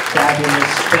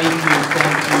 fabulous.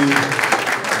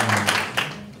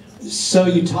 Thank you. So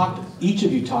each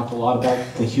of you talked a lot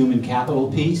about the human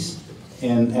capital piece.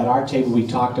 And at our table, we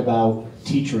talked about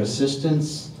teacher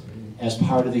assistants as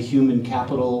part of the human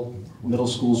capital. Middle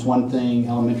school's one thing,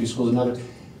 elementary school's another.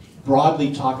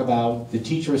 Broadly talk about the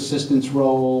teacher assistant's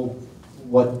role,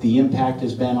 what the impact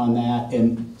has been on that,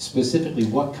 and specifically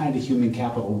what kind of human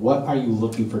capital, what are you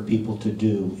looking for people to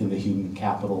do in the human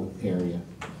capital area?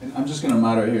 And I'm just going to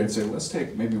moderate here and say, let's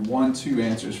take maybe 1-2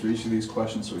 answers for each of these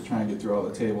questions so we try and get through all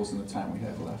the tables in the time we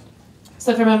have left.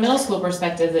 So from a middle school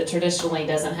perspective that traditionally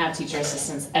doesn't have teacher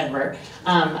assistants ever,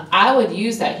 I would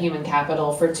use that human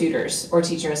capital for tutors or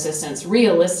teacher assistants.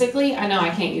 Realistically, I know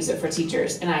I can't use it for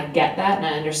teachers, and I get that and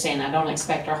I understand. I don't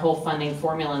expect our whole funding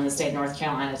formula in the state of North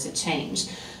Carolina to change.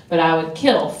 But I would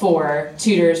kill for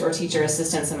tutors or teacher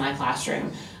assistants in my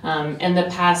classroom. In the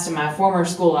past, in my former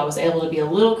school, I was able to be a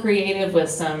little creative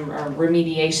with some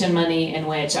remediation money in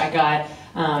which I got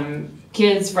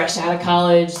kids fresh out of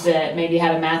college that maybe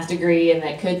had a math degree and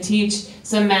that could teach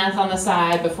some math on the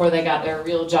side before they got their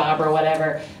real job or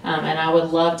whatever. And I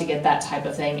would love to get that type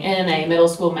of thing in a middle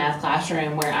school math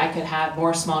classroom where I could have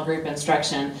more small group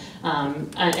instruction.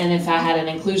 And if I had an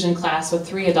inclusion class with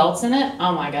 3 adults in it,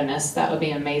 oh my goodness, that would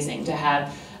be amazing to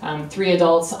have 3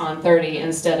 adults on 30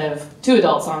 instead of 2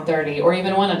 adults on 30, or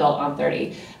even 1 adult on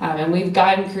 30. And we've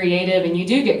gotten creative, and you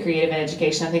do get creative in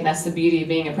education. I think that's the beauty of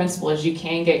being a principal, is you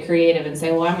can get creative and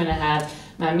say, well, I'm going to have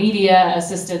my media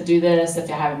assistant do this if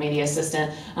you have a media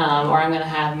assistant, or I'm going to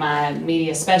have my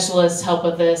media specialist help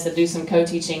with this and do some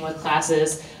co-teaching with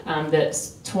classes that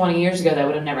 20 years ago that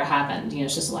would have never happened. You know,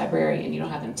 it's just a librarian, you don't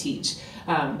have them teach.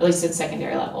 At least at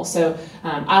secondary level. So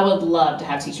I would love to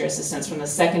have teacher assistants from the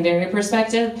secondary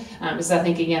perspective, because I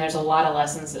think, again, there's a lot of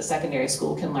lessons that secondary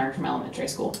school can learn from elementary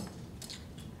school.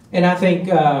 And I think,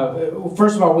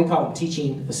 first of all, we call them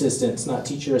teaching assistants, not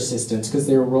teacher assistants, because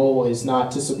their role is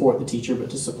not to support the teacher, but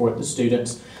to support the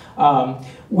students.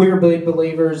 We're big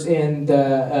believers in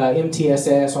the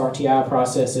MTSS, RTI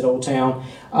process at Old Town,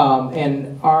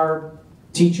 and our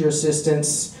teacher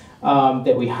assistants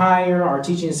that we hire, our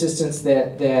teaching assistants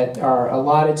that are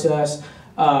allotted to us,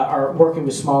 are working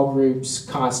with small groups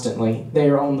constantly. They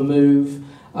are on the move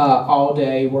all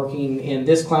day, working in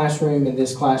this classroom, in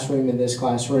this classroom, in this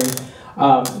classroom.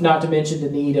 Not to mention the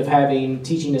need of having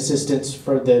teaching assistants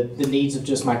for the needs of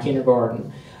just my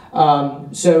kindergarten.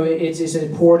 So it's an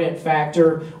important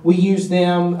factor. We use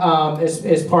them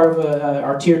as part of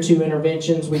our Tier 2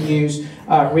 interventions. We use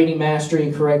reading mastery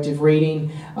and corrective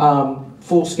reading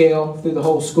full scale through the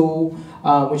whole school,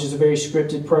 which is a very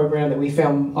scripted program that we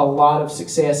found a lot of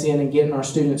success in getting our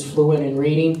students fluent in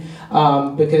reading,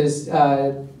 because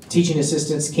teaching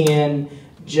assistants can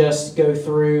just go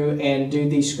through and do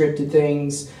these scripted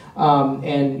things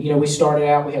And we started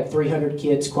out, we had 300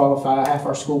 kids qualify, half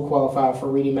our school qualify for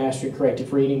reading mastery and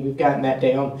corrective reading. We've gotten that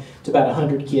down to about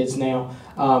 100 kids now.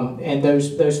 And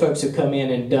those folks have come in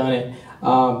and done it,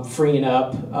 freeing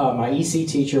up my EC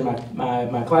teacher,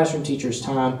 my classroom teacher's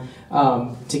time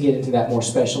to get into that more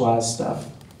specialized stuff.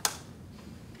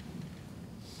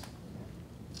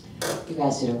 You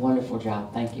guys did a wonderful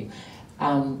job, thank you.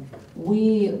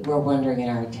 We were wondering at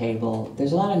our table,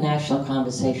 there's a lot of national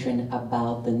conversation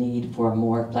about the need for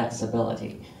more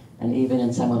flexibility. And even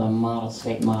in some of the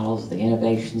state models, the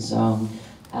innovation zone,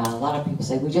 a lot of people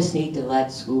say we just need to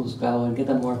let schools go and give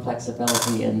them more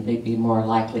flexibility and they'd be more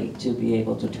likely to be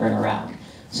able to turn around.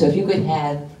 So if you could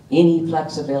have any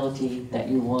flexibility that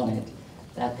you wanted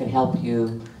that could help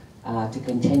you to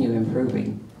continue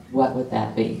improving, what would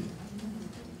that be?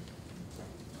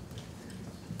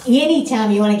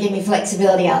 Anytime you want to give me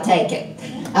flexibility, I'll take it.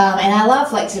 And I love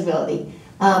flexibility.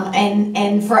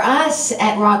 And for us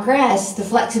at Rockcrest, the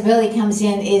flexibility comes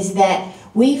in is that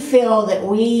we feel that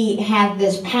we have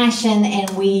this passion and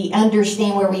we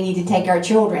understand where we need to take our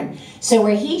children. So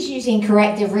where he's using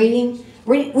corrective reading,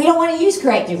 we don't want to use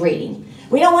corrective reading.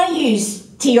 We don't want to use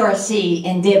TRC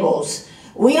and DIBELS.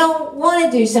 We don't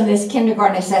want to do some of this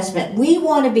kindergarten assessment. We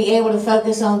want to be able to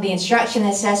focus on the instruction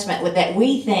assessment that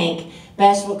we think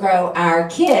best will grow our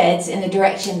kids in the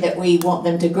direction that we want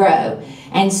them to grow.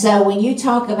 And so when you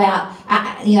talk about,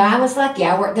 I was lucky.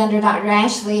 I worked under Dr.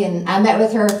 Ashley, and I met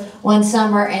with her one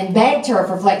summer and begged her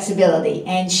for flexibility.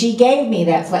 And she gave me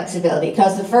that flexibility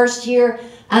because the first year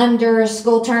under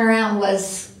school turnaround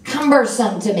was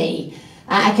cumbersome to me.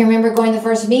 I can remember going to the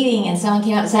first meeting and someone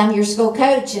came up and said, I'm your school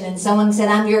coach. And then someone said,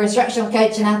 I'm your instructional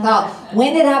coach. And I thought,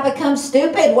 when did I become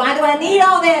stupid? Why do I need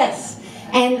all this?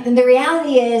 And the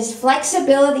reality is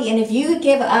flexibility, and if you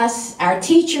give us, our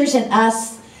teachers and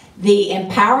us, the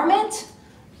empowerment,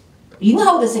 you can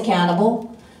hold us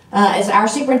accountable. As our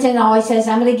superintendent always says,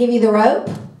 I'm going to give you the rope,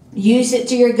 use it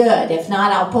to your good. If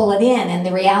not, I'll pull it in. And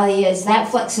the reality is that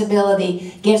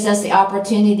flexibility gives us the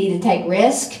opportunity to take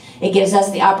risk. It gives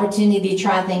us the opportunity to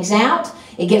try things out.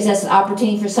 It gives us an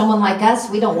opportunity for someone like us.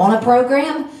 We don't want a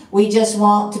program. We just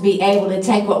want to be able to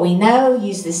take what we know,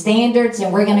 use the standards,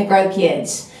 and we're going to grow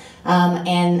kids.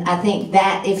 And I think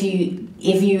that if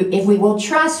we will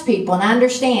trust people and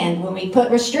understand when we put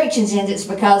restrictions in, it's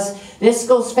because this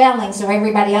school's failing, so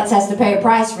everybody else has to pay a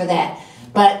price for that.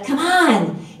 But come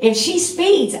on, if she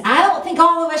speeds, I don't think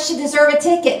all of us should deserve a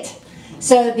ticket.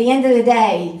 So at the end of the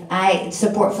day, I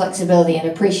support flexibility and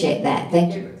appreciate that.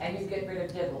 Thank you. And you get rid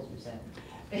of DIBELS, you said.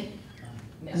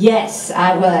 No. Yes,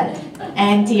 I would.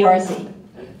 And TRC.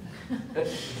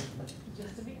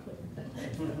 Just to be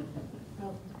clear.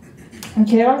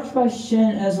 Okay, our question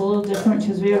is a little different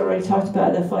because we already talked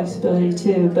about the flexibility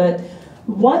too, but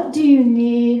what do you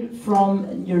need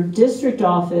from your district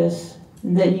office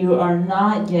that you are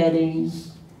not getting?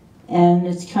 And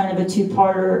it's kind of a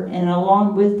two-parter, and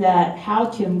along with that, how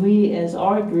can we as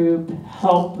our group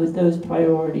help with those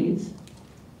priorities?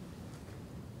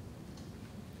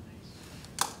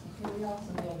 Can we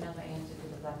also get another answer to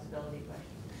the flexibility question?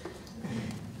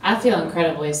 I feel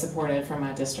incredibly supported from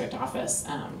my district office.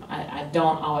 I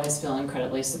don't always feel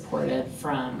incredibly supported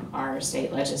from our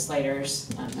state legislators,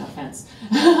 no offense,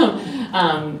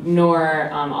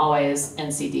 nor always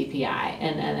NCDPI.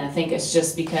 And I think it's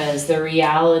just because the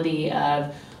reality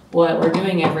of what we're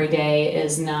doing every day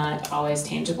is not always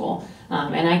tangible.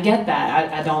 And I get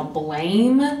that. I don't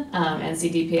blame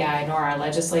NCDPI nor our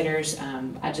legislators.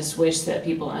 I just wish that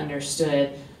people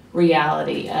understood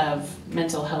reality of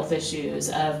mental health issues,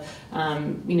 of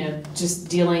just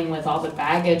dealing with all the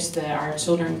baggage that our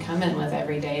children come in with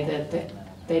every day that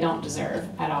they don't deserve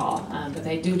at all, but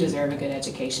they do deserve a good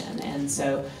education. And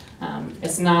so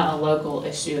it's not a local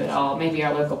issue at all. Maybe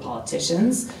our local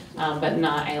politicians, but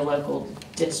not a local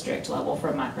district level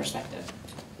from my perspective.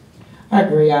 I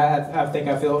agree. I think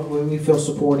we feel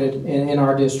supported in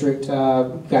our district.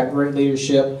 Got great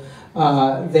leadership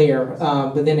there,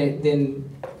 but then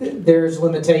there's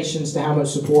limitations to how much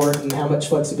support and how much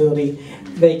flexibility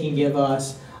they can give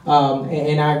us.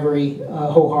 And I agree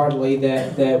wholeheartedly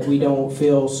that we don't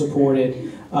feel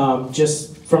supported.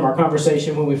 Just from our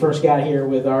conversation when we first got here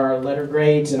with our letter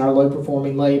grades and our low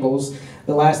performing labels,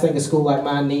 the last thing a school like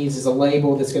mine needs is a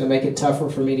label that's going to make it tougher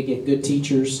for me to get good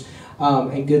teachers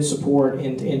and good support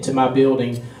into my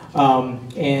building.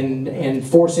 And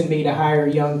forcing me to hire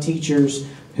young teachers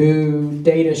who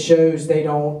data shows they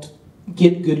don't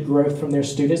get good growth from their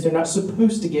students. They're not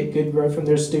supposed to get good growth from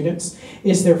their students.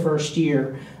 It's their first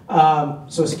year.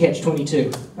 So it's a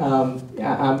catch-22.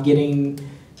 I'm getting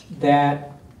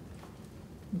that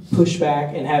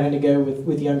pushback and having to go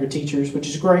with younger teachers, which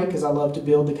is great because I love to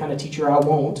build the kind of teacher I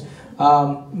want.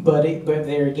 But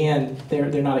there again,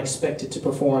 they're not expected to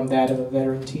perform that of a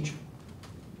veteran teacher.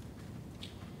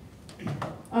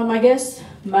 I guess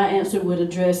my answer would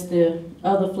address the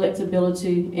other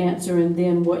flexibility answer and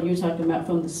then what you're talking about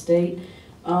from the state.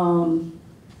 The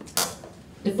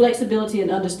flexibility and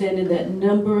understanding that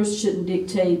numbers shouldn't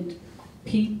dictate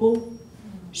people.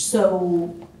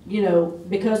 So, you know,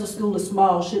 because the school is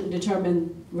small, shouldn't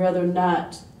determine whether or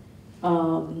not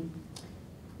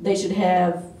they should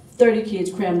have 30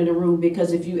 kids crammed in a room,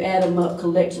 because if you add them up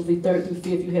collectively, 3rd through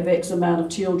 5th, you have X amount of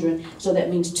children. So that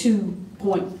means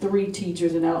 2.3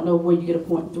 teachers, and I don't know where you get a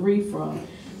 0.3 from.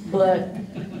 But,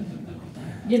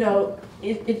 you know,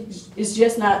 it's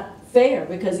just not fair,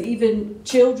 because even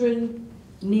children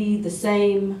need the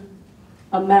same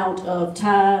amount of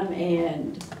time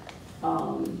and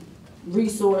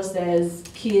resource as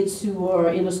kids who are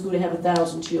in a school that have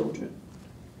 1,000 children.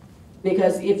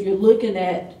 Because if you're looking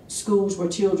at schools where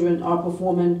children are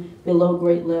performing below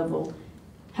grade level,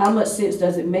 how much sense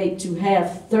does it make to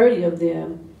have 30 of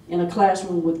them in a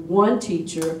classroom with one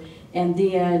teacher, and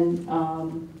then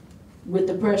with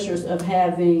the pressures of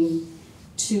having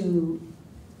to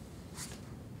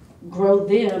grow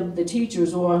them, the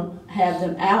teachers, or have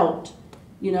them out?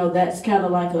 You know, that's kind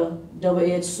of like a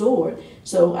double-edged sword.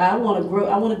 So I want to grow.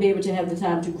 I want to be able to have the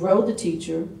time to grow the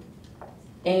teacher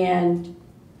and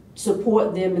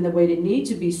support them in the way they need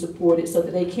to be supported, so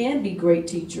that they can be great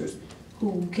teachers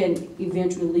who can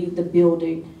eventually lead the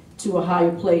building to a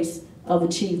higher place of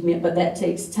achievement. But that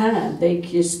takes time. They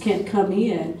just can't come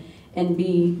in and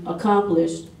be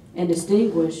accomplished and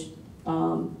distinguished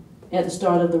at the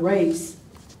start of the race.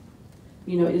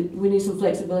 You know, we need some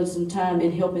flexibility, some time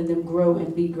in helping them grow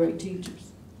and be great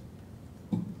teachers.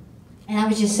 And I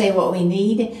would just say what we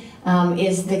need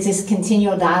is this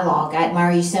continual dialogue. I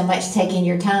admire you so much taking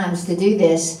your times to do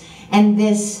this, and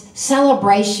this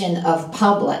celebration of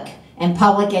public and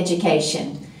public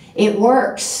education. It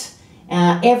works.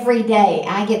 Every day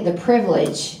I get the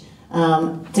privilege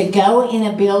to go in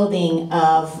a building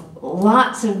of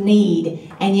lots of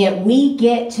need, and yet we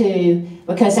get to,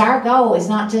 because our goal is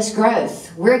not just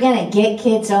growth. We're going to get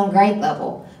kids on grade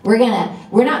level. We're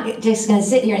not just going to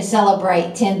sit here and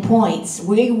celebrate 10 points.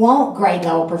 We want grade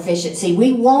level proficiency.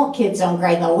 We want kids on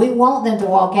grade level. We want them to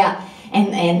walk out.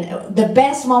 And the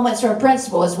best moments for a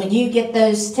principal is when you get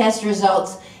those test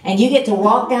results and you get to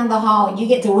walk down the hall and you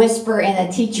get to whisper in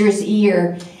a teacher's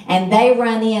ear, and they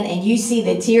run in and you see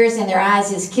the tears in their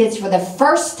eyes as kids for the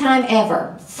first time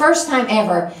ever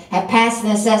have passed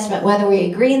an assessment, whether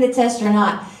we agree in the test or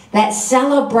not. That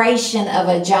celebration of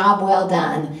a job well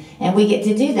done. And we get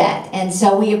to do that. And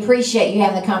so we appreciate you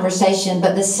having the conversation.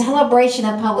 But the celebration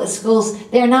of public schools,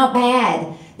 they're not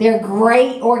bad. They're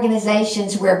great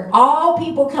organizations where all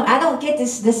people come. I don't get to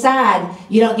decide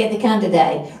you don't get to come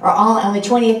today, or on the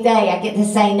 20th day I get to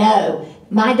say no.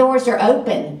 My doors are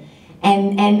open.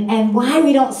 And why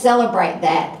we don't celebrate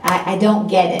that, I don't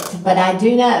get it. But I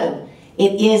do know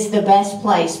it is the best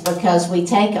place, because we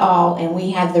take all and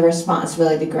we have the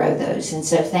responsibility to grow those. And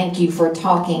so thank you for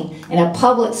talking in a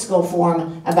public school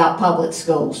forum about public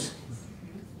schools.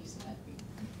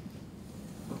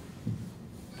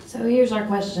 So here's our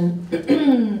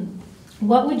question.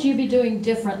 What would you be doing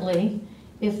differently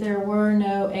if there were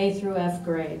no A through F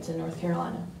grades in North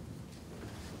Carolina?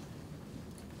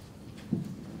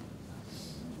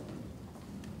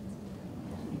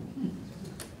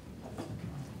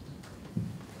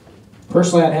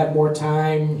 Personally, I'd have more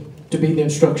time to be the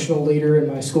instructional leader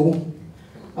in my school,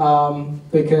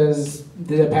 because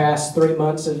the past 3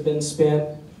 months have been spent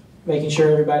making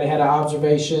sure everybody had an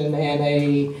observation and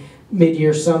a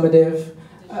mid-year summative,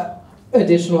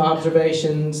 additional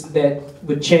observations that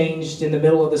would change in the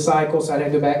middle of the cycle, so I'd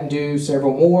have to go back and do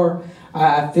several more.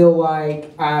 I feel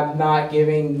like I'm not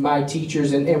giving my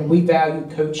teachers, and we value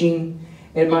coaching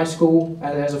in my school.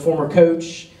 As a former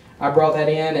coach, I brought that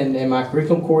in, and my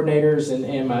curriculum coordinators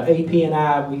and my AP and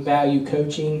I, we value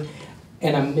coaching,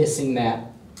 and I'm missing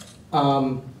that.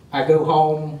 I go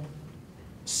home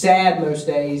sad most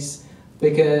days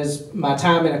because my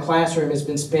time in a classroom has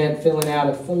been spent filling out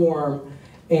a form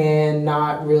and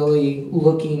not really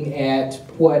looking at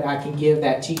what I can give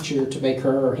that teacher to make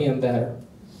her or him better.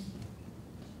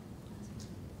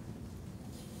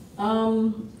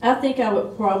 I think I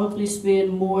would probably spend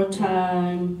more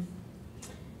time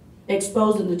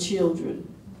exposing the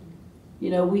children.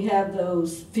 You know, we have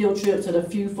those field trips that are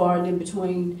few, far, and in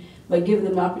between, but giving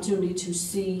them the opportunity to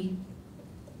see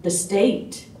the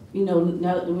state. You know,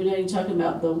 now we're not even talking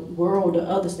about the world or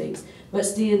other states, but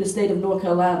still in the state of North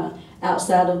Carolina,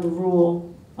 outside of the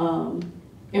rural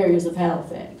areas of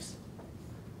Halifax.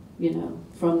 You know,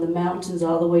 from the mountains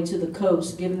all the way to the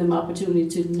coast, giving them opportunity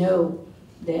to know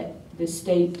that the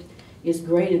state is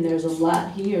great and there's a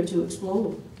lot here to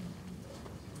explore.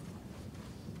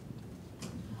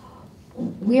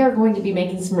 We are going to be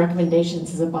making some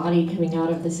recommendations as a body coming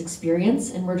out of this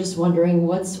experience, and we're just wondering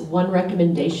what's one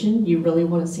recommendation you really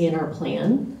want to see in our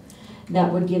plan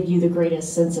that would give you the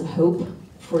greatest sense of hope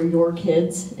for your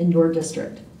kids in your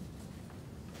district?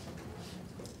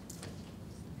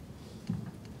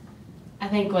 I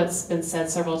think what's been said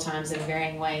several times in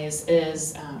varying ways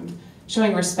is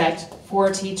showing respect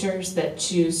for teachers that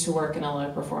choose to work in a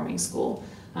low-performing school.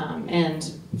 And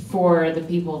for the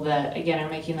people that, again, are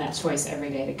making that choice every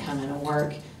day to come in and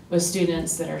work with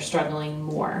students that are struggling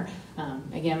more.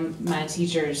 Again, my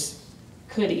teachers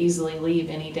could easily leave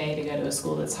any day to go to a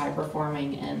school that's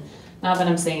high-performing, and not that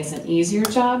I'm saying it's an easier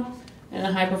job in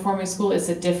a high-performing school, it's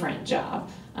a different job.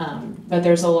 But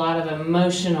there's a lot of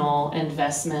emotional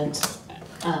investment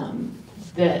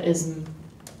that is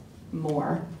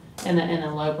more in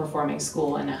a low-performing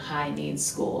school and a high-needs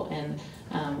school. And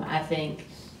I think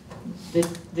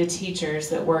the teachers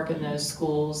that work in those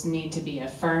schools need to be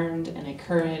affirmed and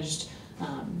encouraged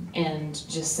and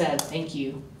just said thank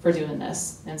you for doing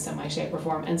this in some way, shape, or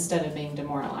form instead of being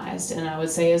demoralized. And I would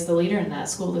say as the leader in that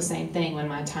school, the same thing. When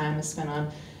my time is spent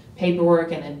on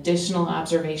paperwork and additional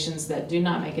observations that do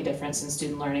not make a difference in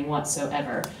student learning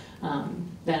whatsoever,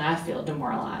 then I feel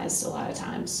demoralized a lot of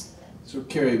times. So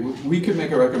Carrie, we could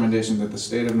make a recommendation that the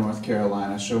state of North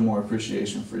Carolina show more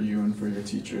appreciation for you and for your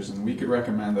teachers, and we could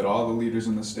recommend that all the leaders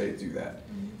in the state do that.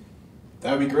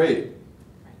 That would be great.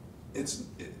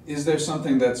 Is there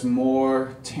something that's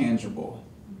more tangible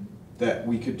that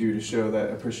we could do to show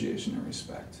that appreciation and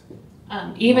respect?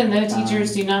 Even though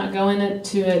teachers do not go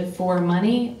into it for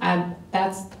money,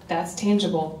 that's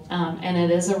tangible, and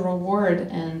it is a reward,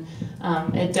 and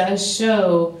it does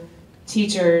show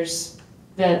teachers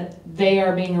that they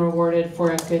are being rewarded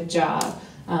for a good job.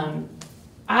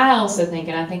 I also think,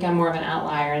 and I think I'm more of an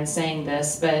outlier in saying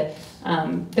this, but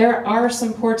there are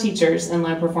some poor teachers in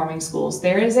low-performing schools.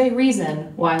 There is a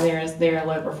reason why they're a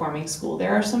low-performing school.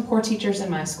 There are some poor teachers in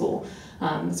my school.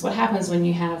 That's what happens when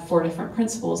you have 4 different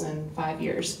principals in 5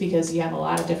 years, because you have a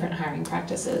lot of different hiring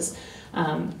practices.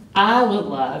 I would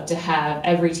love to have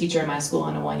every teacher in my school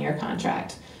on a 1-year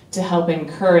contract to help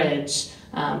encourage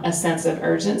a sense of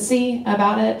urgency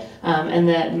about it, and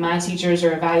that my teachers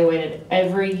are evaluated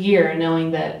every year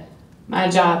knowing that my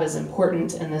job is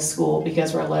important in this school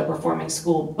because we're a low-performing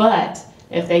school. But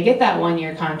if they get that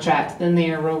 1-year contract, then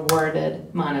they are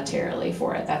rewarded monetarily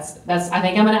for it. That's. I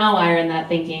think I'm an outlier in that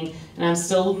thinking, and I'm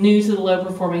still new to the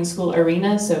low-performing school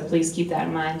arena, so please keep that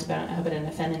in mind. But I hope I didn't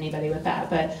offend anybody with that.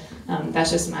 But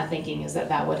that's just my thinking, is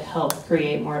that would help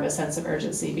create more of a sense of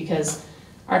urgency, because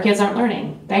our kids aren't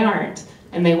learning. They aren't.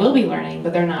 And they will be learning,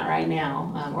 but they're not right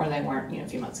now, or they weren't, a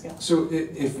few months ago. So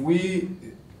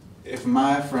if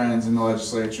my friends in the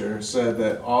legislature said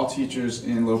that all teachers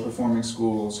in low-performing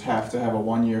schools have to have a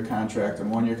 1-year contract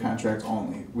and 1-year contract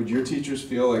only, would your teachers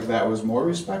feel like that was more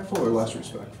respectful or less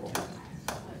respectful?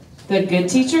 The good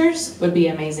teachers would be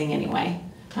amazing anyway.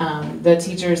 The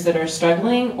teachers that are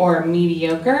struggling or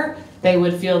mediocre, they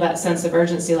would feel that sense of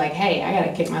urgency, like, hey, I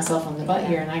gotta kick myself in the butt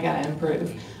here and I gotta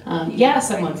improve. Yeah,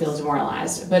 someone feels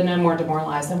demoralized, but no more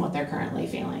demoralized than what they're currently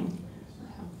feeling.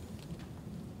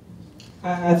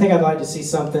 I think I'd like to see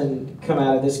something come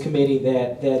out of this committee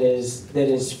that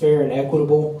is fair and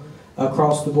equitable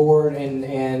across the board,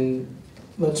 and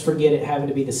let's forget it having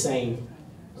to be the same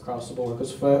across the board,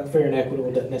 because fair and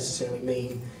equitable doesn't necessarily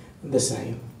mean the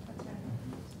same.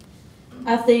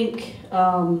 I think,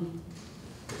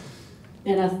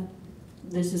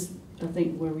 this is, I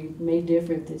think, where we may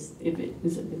differ, if it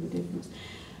is a bit of a difference.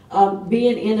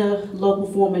 Being in a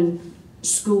low-performing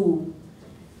school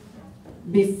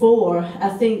before, I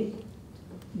think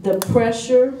the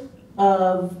pressure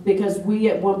of, because we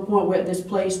at one point were at this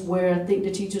place where I think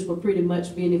the teachers were pretty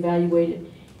much being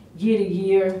evaluated year to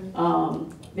year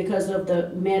because of the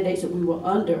mandates that we were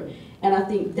under. And I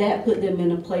think that put them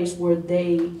in a place where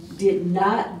they did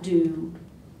not do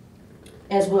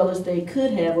as well as they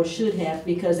could have or should have,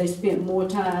 because they spent more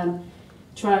time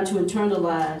trying to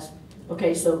internalize,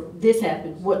 okay, so this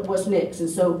happened, what's next? And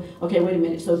so, okay, wait a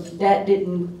minute, so that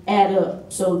didn't add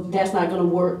up, so that's not gonna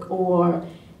work, or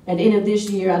at the end of this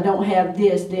year, I don't have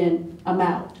this, then I'm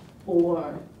out,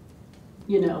 or,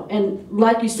 and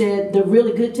like you said, the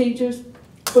really good teachers,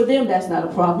 for them, that's not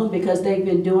a problem, because they've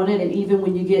been doing it, and even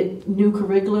when you get new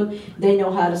curriculum, they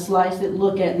know how to slice it,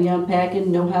 look at the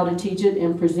unpacking, know how to teach it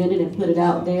and present it and put it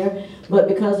out there. But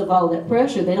because of all that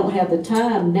pressure, they don't have the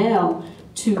time now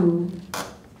to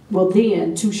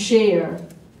share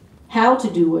how to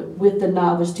do it with the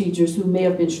novice teachers who may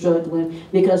have been struggling,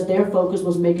 because their focus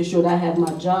was making sure that I have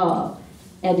my job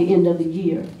at the end of the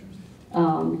year.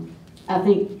 I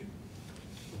think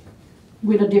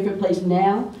we're in a different place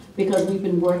now because we've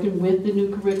been working with the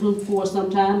new curriculum for some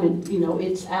time, and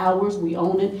it's ours, we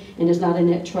own it, and it's not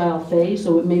in that trial phase,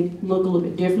 so it may look a little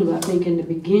bit different, but I think in the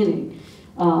beginning,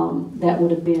 that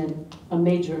would have been a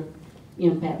major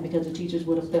impact because the teachers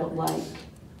would have felt like,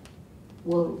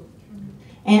 whoa.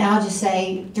 And I'll just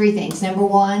say 3 things. Number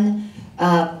 1,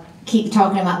 keep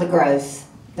talking about the growth.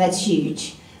 That's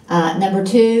huge. Number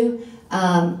 2,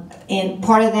 and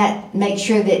part of that, make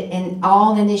sure that in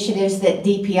all initiatives that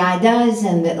DPI does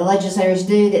and that the legislators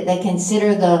do, that they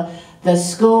consider the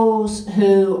schools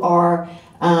who are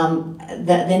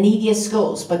the neediest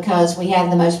schools, because we have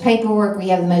the most paperwork, we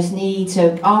have the most need,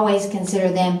 so always consider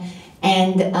them.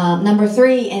 And number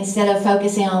 3, instead of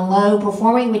focusing on low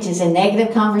performing, which is a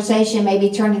negative conversation, maybe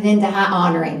turn it into high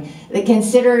honoring.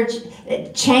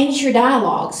 Change your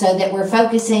dialogue so that we're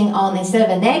focusing on, instead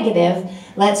of a negative,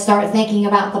 let's start thinking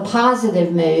about the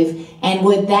positive move, and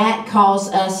would that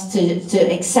cause us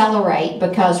to accelerate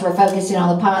because we're focusing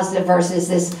on the positive versus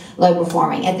this low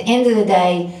performing. At the end of the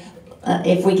day,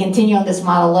 if we continue on this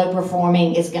model, low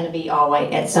performing is going to be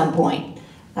always, at some point,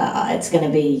 it's going to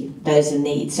be those in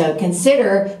need. So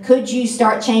consider, could you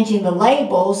start changing the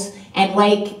labels and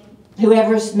wake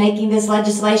whoever's making this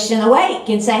legislation awake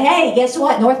and say, hey, guess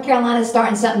what? North Carolina's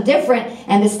starting something different,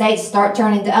 and the states start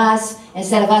turning to us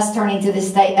instead of us turning to the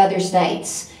other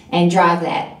states, and drive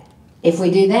that. If we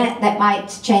do that, that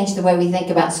might change the way we think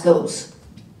about schools.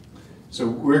 So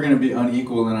we're going to be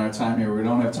unequal in our time here. We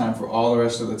don't have time for all the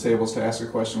rest of the tables to ask a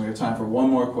question. We have time for one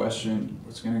more question.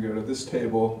 It's going to go to this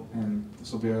table, and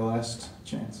this will be our last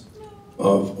chance.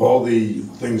 Of all the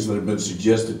things that have been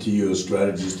suggested to you as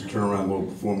strategies to turn around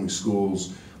low-performing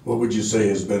schools, what would you say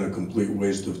has been a complete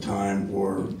waste of time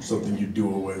or something you'd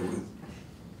do away with?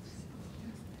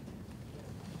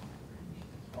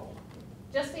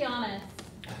 Just be honest.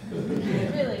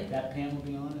 Really. That panel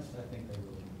be honest? I think they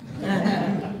will.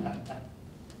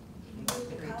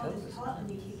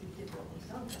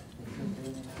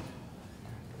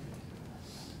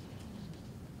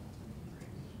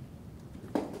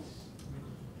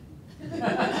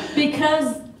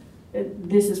 Because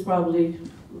this is probably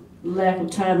lack of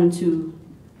time and to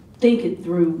think it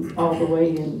through all the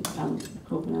way, and I'm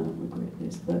hoping I don't regret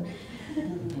this, but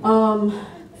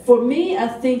for me, I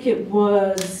think it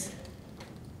was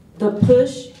the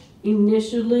push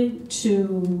initially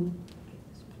to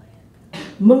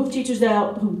move teachers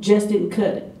out who just didn't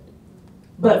cut it.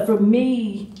 But for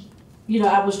me,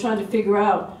 I was trying to figure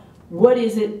out what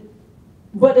does it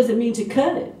mean to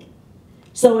cut it?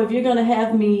 So if you're going to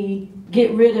have me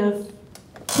get rid of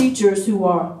teachers who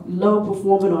are low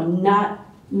performing or not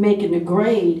making the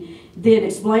grade, then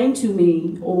explain to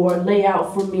me or lay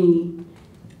out for me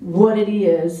what it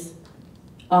is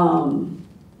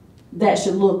that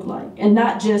should look like, and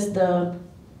not just the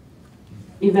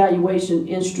evaluation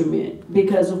instrument,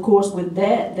 because of course with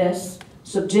that's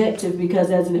subjective,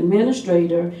 because as an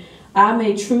administrator, I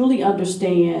may truly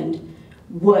understand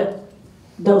what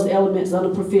those elements of the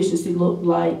proficiency look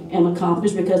like and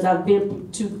accomplish, because I've been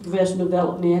to professional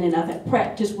development and I've had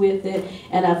practice with it,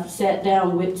 and I've sat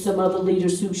down with some other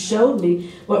leaders who showed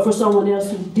me. But for someone else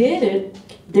who did it,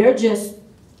 they're just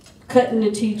cutting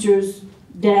the teachers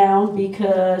down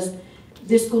because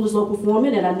this school is low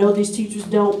performing, and I know these teachers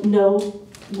don't know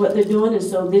what they're doing, and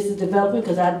so this is development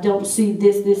because I don't see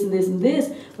this, this, and this, and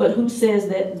this. But who says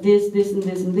that this, and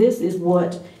this, and this is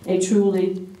what a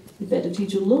truly effective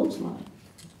teacher looks like?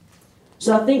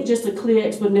 So I think just a clear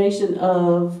explanation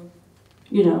of,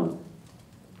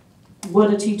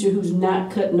 what a teacher who's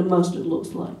not cutting the mustard looks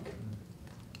like.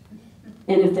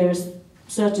 And if there's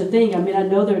such a thing, I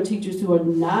know there are teachers who are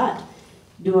not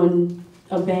doing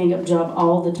a bang-up job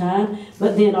all the time,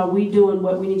 but then are we doing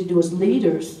what we need to do as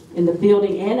leaders in the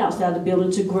building and outside the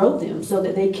building to grow them so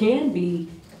that they can be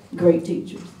great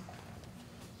teachers?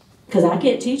 Because I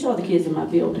can't teach all the kids in my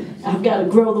building. I've got to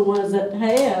grow the ones that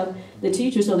have the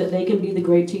teachers so that they can be the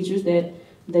great teachers that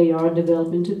they are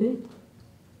developing to be.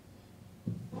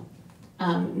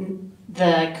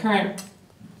 The current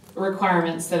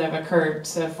requirements that have occurred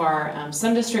so far,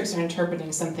 some districts are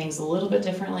interpreting some things a little bit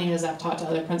differently, as I've talked to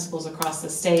other principals across the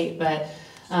state, but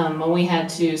when we had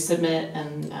to submit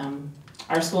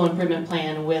our school improvement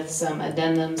plan with some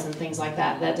addendums and things like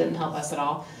that, that didn't help us at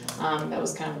all. That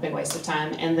was kind of a big waste of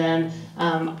time. And then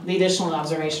the additional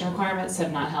observation requirements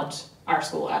have not helped our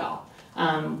school at all.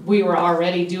 We were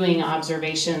already doing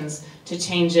observations to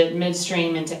change it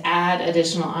midstream and to add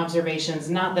additional observations.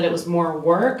 Not that it was more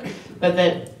work, but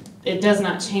that it does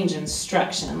not change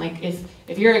instruction. Like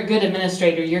if you're a good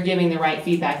administrator, you're giving the right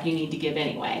feedback you need to give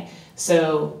anyway.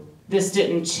 So this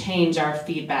didn't change our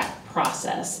feedback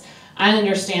process. I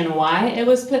understand why it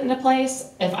was put into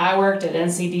place. If I worked at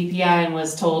NCDPI and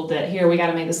was told that here, we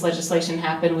gotta make this legislation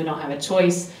happen, we don't have a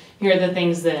choice, here are the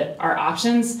things that are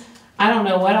options, I don't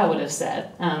know what I would have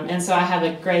said. And so I have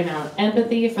a great amount of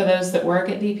empathy for those that work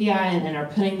at DPI and are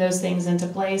putting those things into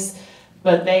place,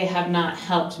 but they have not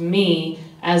helped me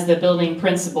as the building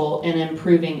principal in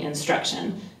improving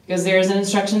instruction, because there is an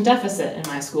instruction deficit in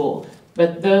my school.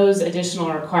 But those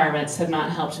additional requirements have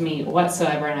not helped me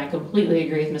whatsoever, and I completely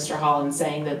agree with Mr. Holland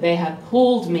saying that they have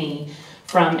pulled me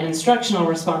from instructional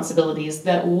responsibilities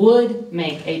that would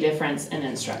make a difference in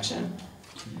instruction.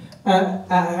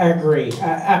 I agree.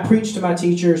 I preach to my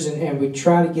teachers, and we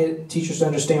try to get teachers to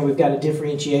understand we've got to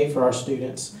differentiate for our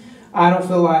students. I don't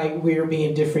feel like we're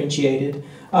being differentiated.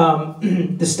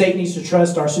 The state needs to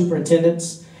trust our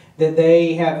superintendents, that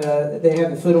they have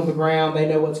the foot on the ground, they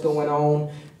know what's going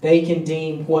on. They can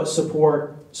deem what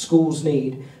support schools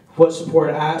need. What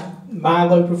support my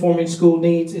low-performing school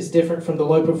needs is different from the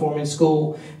low-performing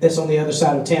school that's on the other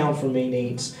side of town from me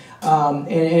needs.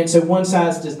 And so one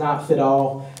size does not fit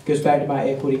all. Goes back to my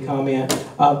equity comment.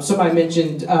 Somebody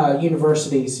mentioned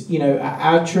universities. You know,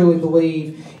 I truly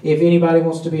believe if anybody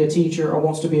wants to be a teacher or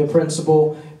wants to be a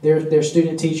principal, their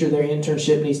student teacher, their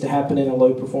internship needs to happen in a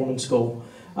low-performing school.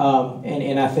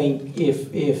 And I think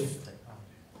if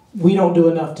we don't do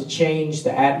enough to change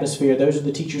the atmosphere, those are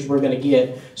the teachers we're going to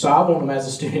get. So I want them as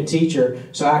a student teacher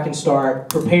so I can start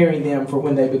preparing them for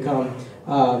when they become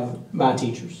my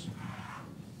teachers.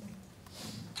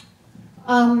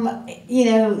 You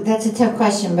know, that's a tough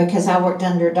question because I worked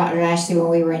under Dr. Ashley when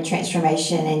we were in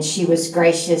transformation, and she was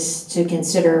gracious to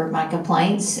consider my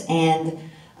complaints and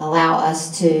allow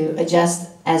us to adjust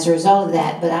as a result of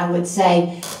that. But I would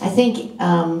say, I think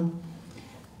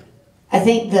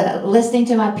listening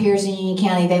to my peers in Union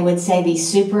County, they would say these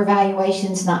super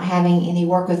evaluations, not having any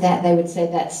work with that, they would say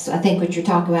that's, I think, what you're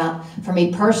talking about. For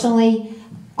me personally,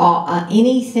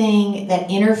 anything that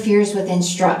interferes with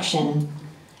instruction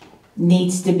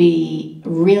needs to be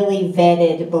really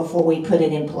vetted before we put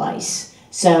it in place.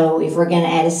 So if we're going to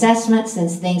add assessments, then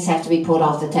things have to be pulled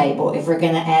off the table. If we're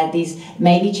going to add these,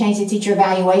 maybe change the teacher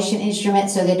evaluation instrument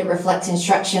so that it reflects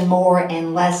instruction more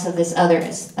and less of this other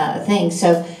thing.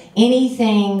 So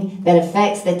anything that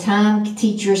affects the time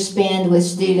teachers spend with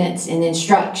students in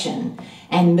instruction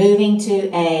and moving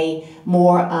to a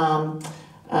more,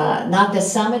 not the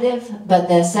summative, but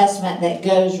the assessment that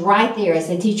goes right there as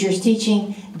the teacher's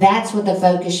teaching, that's what the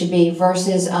focus should be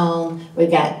versus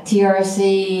we've got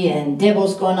TRC and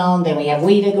DIBELS going on, then we have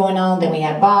WIDA going on, then we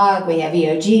have BOG, we have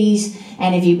EOGs,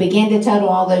 and if you begin to total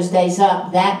all those days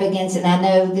up, that begins, and I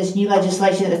know this new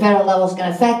legislation at the federal level is going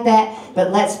to affect that,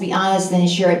 but let's be honest and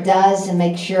ensure it does and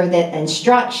make sure that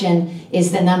instruction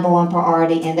is the #1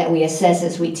 priority and that we assess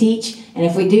as we teach, and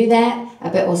if we do that, I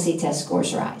bet we'll see test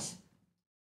scores rise.